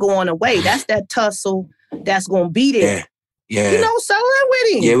that ain't going away. That's that tussle that's going to be there. Yeah. You know, settle in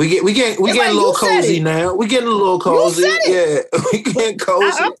with him. Yeah, we getting a little cozy now. We getting a little cozy. Yeah, we getting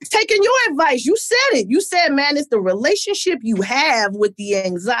cozy. I'm taking your advice. You said it. You said, man, it's the relationship you have with the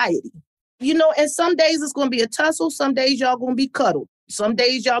anxiety. You know, and some days it's going to be a tussle. Some days y'all going to be cuddled. Some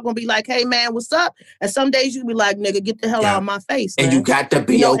days y'all going to be like, hey, man, what's up? And some days you be like, nigga, get the hell out of my face, man. And you got to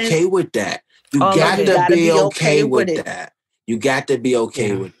be okay with that. You got to be okay with that. You got to be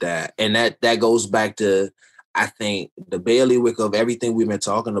okay with that. And that goes back to, I think, the bailiwick of everything we've been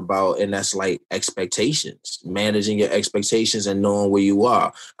talking about. And that's like expectations, managing your expectations and knowing where you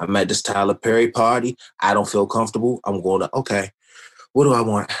are. I'm at this Tyler Perry party. I don't feel comfortable. I'm going to, okay. What do I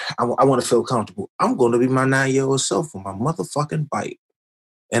want? I want to feel comfortable. I'm going to be my 9-year-old self on my motherfucking bike.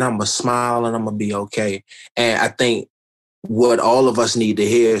 And I'm going to smile and I'm going to be okay. And I think what all of us need to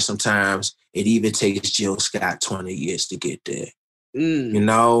hear sometimes, it even takes Jill Scott 20 years to get there. You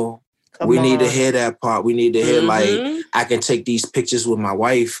know? We need to hear that part. We need to hear, like, I can take these pictures with my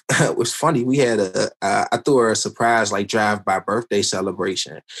wife. It was funny. We had I threw her a surprise, like, drive-by birthday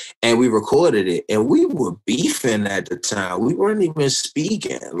celebration. And we recorded it. And we were beefing at the time. We weren't even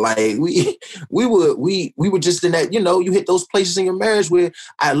speaking. Like, we were just in that, you know, you hit those places in your marriage where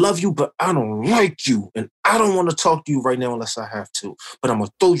I love you, but I don't like you. And I don't want to talk to you right now unless I have to. But I'm going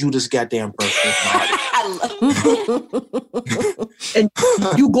to throw you this goddamn birthday party. And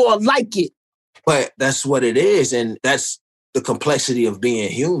you gonna like it. But that's what it is. And that's the complexity of being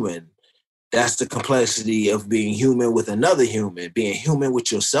human. That's the complexity of being human with another human, being human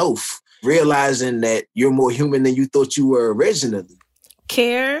with yourself, realizing that you're more human than you thought you were originally.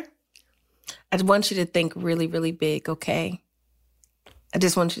 Care, I want you to think really, really big, okay? I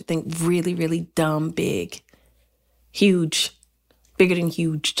just want you to think really, really dumb big. Huge. bigger than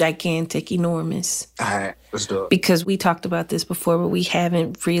huge, gigantic, enormous. All right, let's do it. Because we talked about this before, but we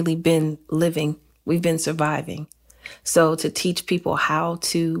haven't really been living. We've been surviving. So to teach people how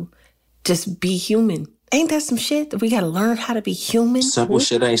to just be human. Ain't that some shit that we got to learn how to be human? Simple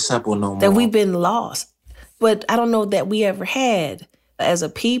shit ain't simple no more. That we've been lost. But I don't know that we ever had. As a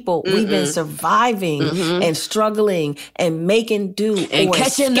people, we've been surviving and struggling and making do and or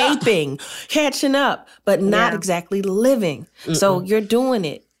catching up, but not exactly living. So you're doing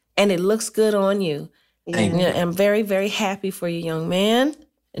it, and it looks good on you. And I'm very, very happy for you, young man.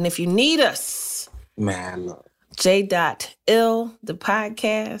 And if you need us, man, look. J.ill, the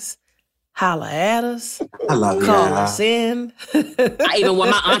podcast. Holla at us. I love you. Call us in. I even wore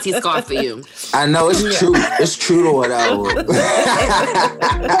my auntie scarf for you. I know it's true. It's true to whatever. Hold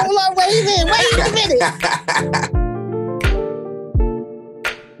on, wait a minute.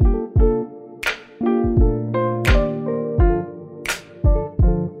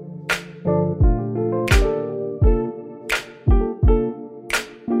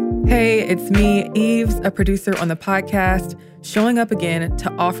 Hey, it's me, Eves, a producer on the podcast, showing up again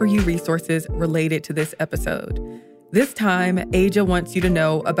to offer you resources related to this episode. This time, Aja wants you to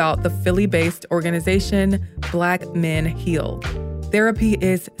know about the Philly-based organization Black Men Heal. Therapy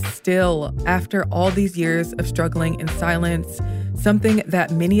is still, after all these years of struggling in silence, something that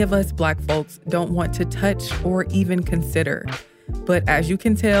many of us Black folks don't want to touch or even consider. But as you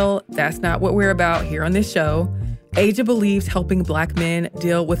can tell, that's not what we're about here on this show. Aja believes helping Black men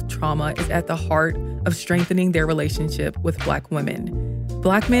deal with trauma is at the heart of strengthening their relationship with Black women.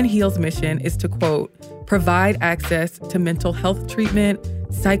 Black Men Heal's mission is to, quote, provide access to mental health treatment,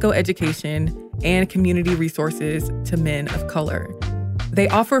 psychoeducation, and community resources to men of color. They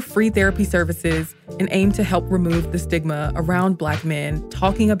offer free therapy services and aim to help remove the stigma around Black men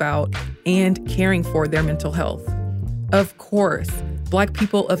talking about and caring for their mental health. Of course, Black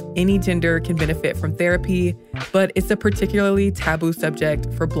people of any gender can benefit from therapy, but it's a particularly taboo subject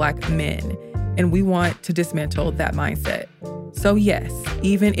for Black men, and we want to dismantle that mindset. So yes,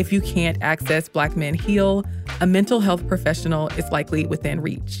 even if you can't access Black Men Heal, a mental health professional is likely within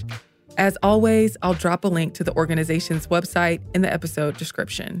reach. As always, I'll drop a link to the organization's website in the episode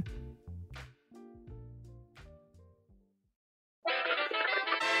description.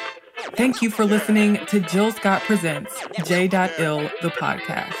 Thank you for listening to Jill Scott Presents J.ill, the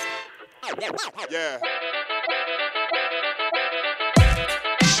podcast. Yeah.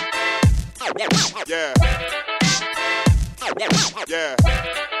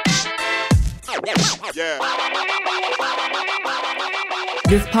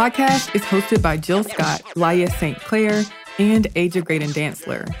 This podcast is hosted by Jill Scott, Laya St. Clair, and Aja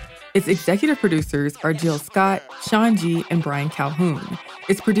Graydon-Dantzler. Its executive producers are Jill Scott, Sean G., and Brian Calhoun.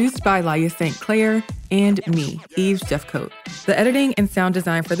 It's produced by Laya St. Clair and me, Eves Jeffcoat. The editing and sound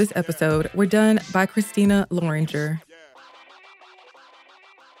design for this episode were done by Christina Loringer.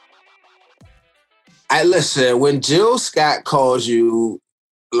 Listen, when Jill Scott calls you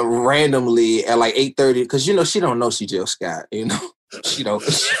randomly at like 8:30, because she don't know she Jill Scott,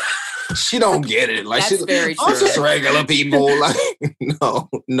 she don't get it. Like, that's very true. Just regular people. Like,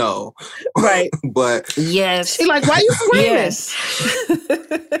 no. Right. But yes. She like, why you screaming? Yes.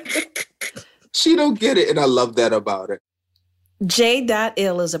 She don't get it, and I love that about her.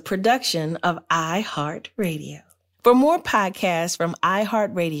 J.ill is a production of iHeartRadio. For more podcasts from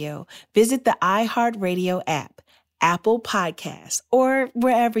iHeartRadio, visit the iHeartRadio app, Apple Podcasts, or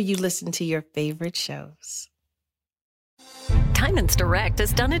wherever you listen to your favorite shows. Diamonds Direct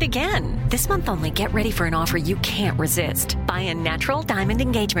has done it again. This month only, get ready for an offer you can't resist. Buy a natural diamond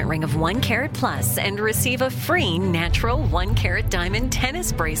engagement ring of 1 carat plus and receive a free natural 1 carat diamond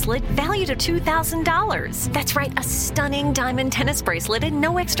tennis bracelet valued at $2,000. That's right, a stunning diamond tennis bracelet at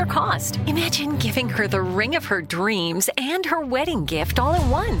no extra cost. Imagine giving her the ring of her dreams and her wedding gift all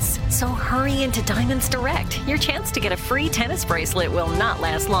at once. So hurry into Diamonds Direct. Your chance to get a free tennis bracelet will not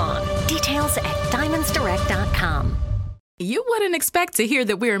last long. Details at diamondsdirect.com. You wouldn't expect to hear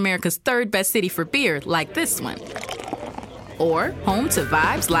that we're America's 3rd best city for beer like this one. Or home to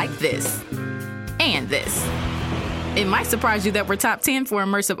vibes like this. And this. It might surprise you that we're top 10 for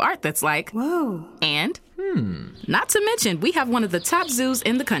immersive art that's like, whoa. And, not to mention, we have one of the top zoos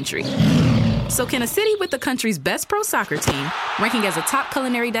in the country. So can a city with the country's best pro soccer team, ranking as a top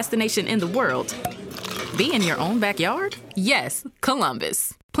culinary destination in the world, be in your own backyard? Yes,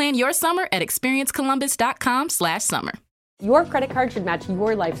 Columbus. Plan your summer at experiencecolumbus.com/summer. Your credit card should match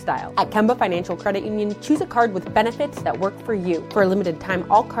your lifestyle. At Kemba Financial Credit Union, choose a card with benefits that work for you. For a limited time,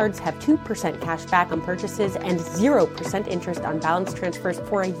 all cards have 2% cash back on purchases and 0% interest on balance transfers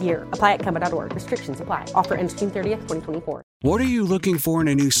for a year. Apply at Kemba.org. Restrictions apply. Offer ends June 30th, 2024. What are you looking for in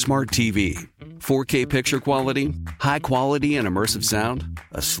a new smart TV? 4K picture quality? High quality and immersive sound?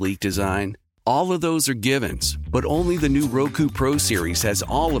 A sleek design? All of those are givens, but only the new Roku Pro Series has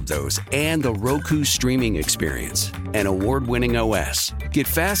all of those and the Roku streaming experience, an award-winning OS. Get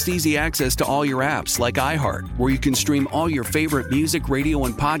fast, easy access to all your apps like iHeart, where you can stream all your favorite music, radio,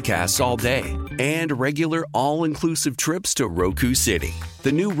 and podcasts all day, and regular all-inclusive trips to Roku City.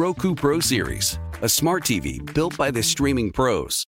 The new Roku Pro Series, a smart TV built by the streaming pros.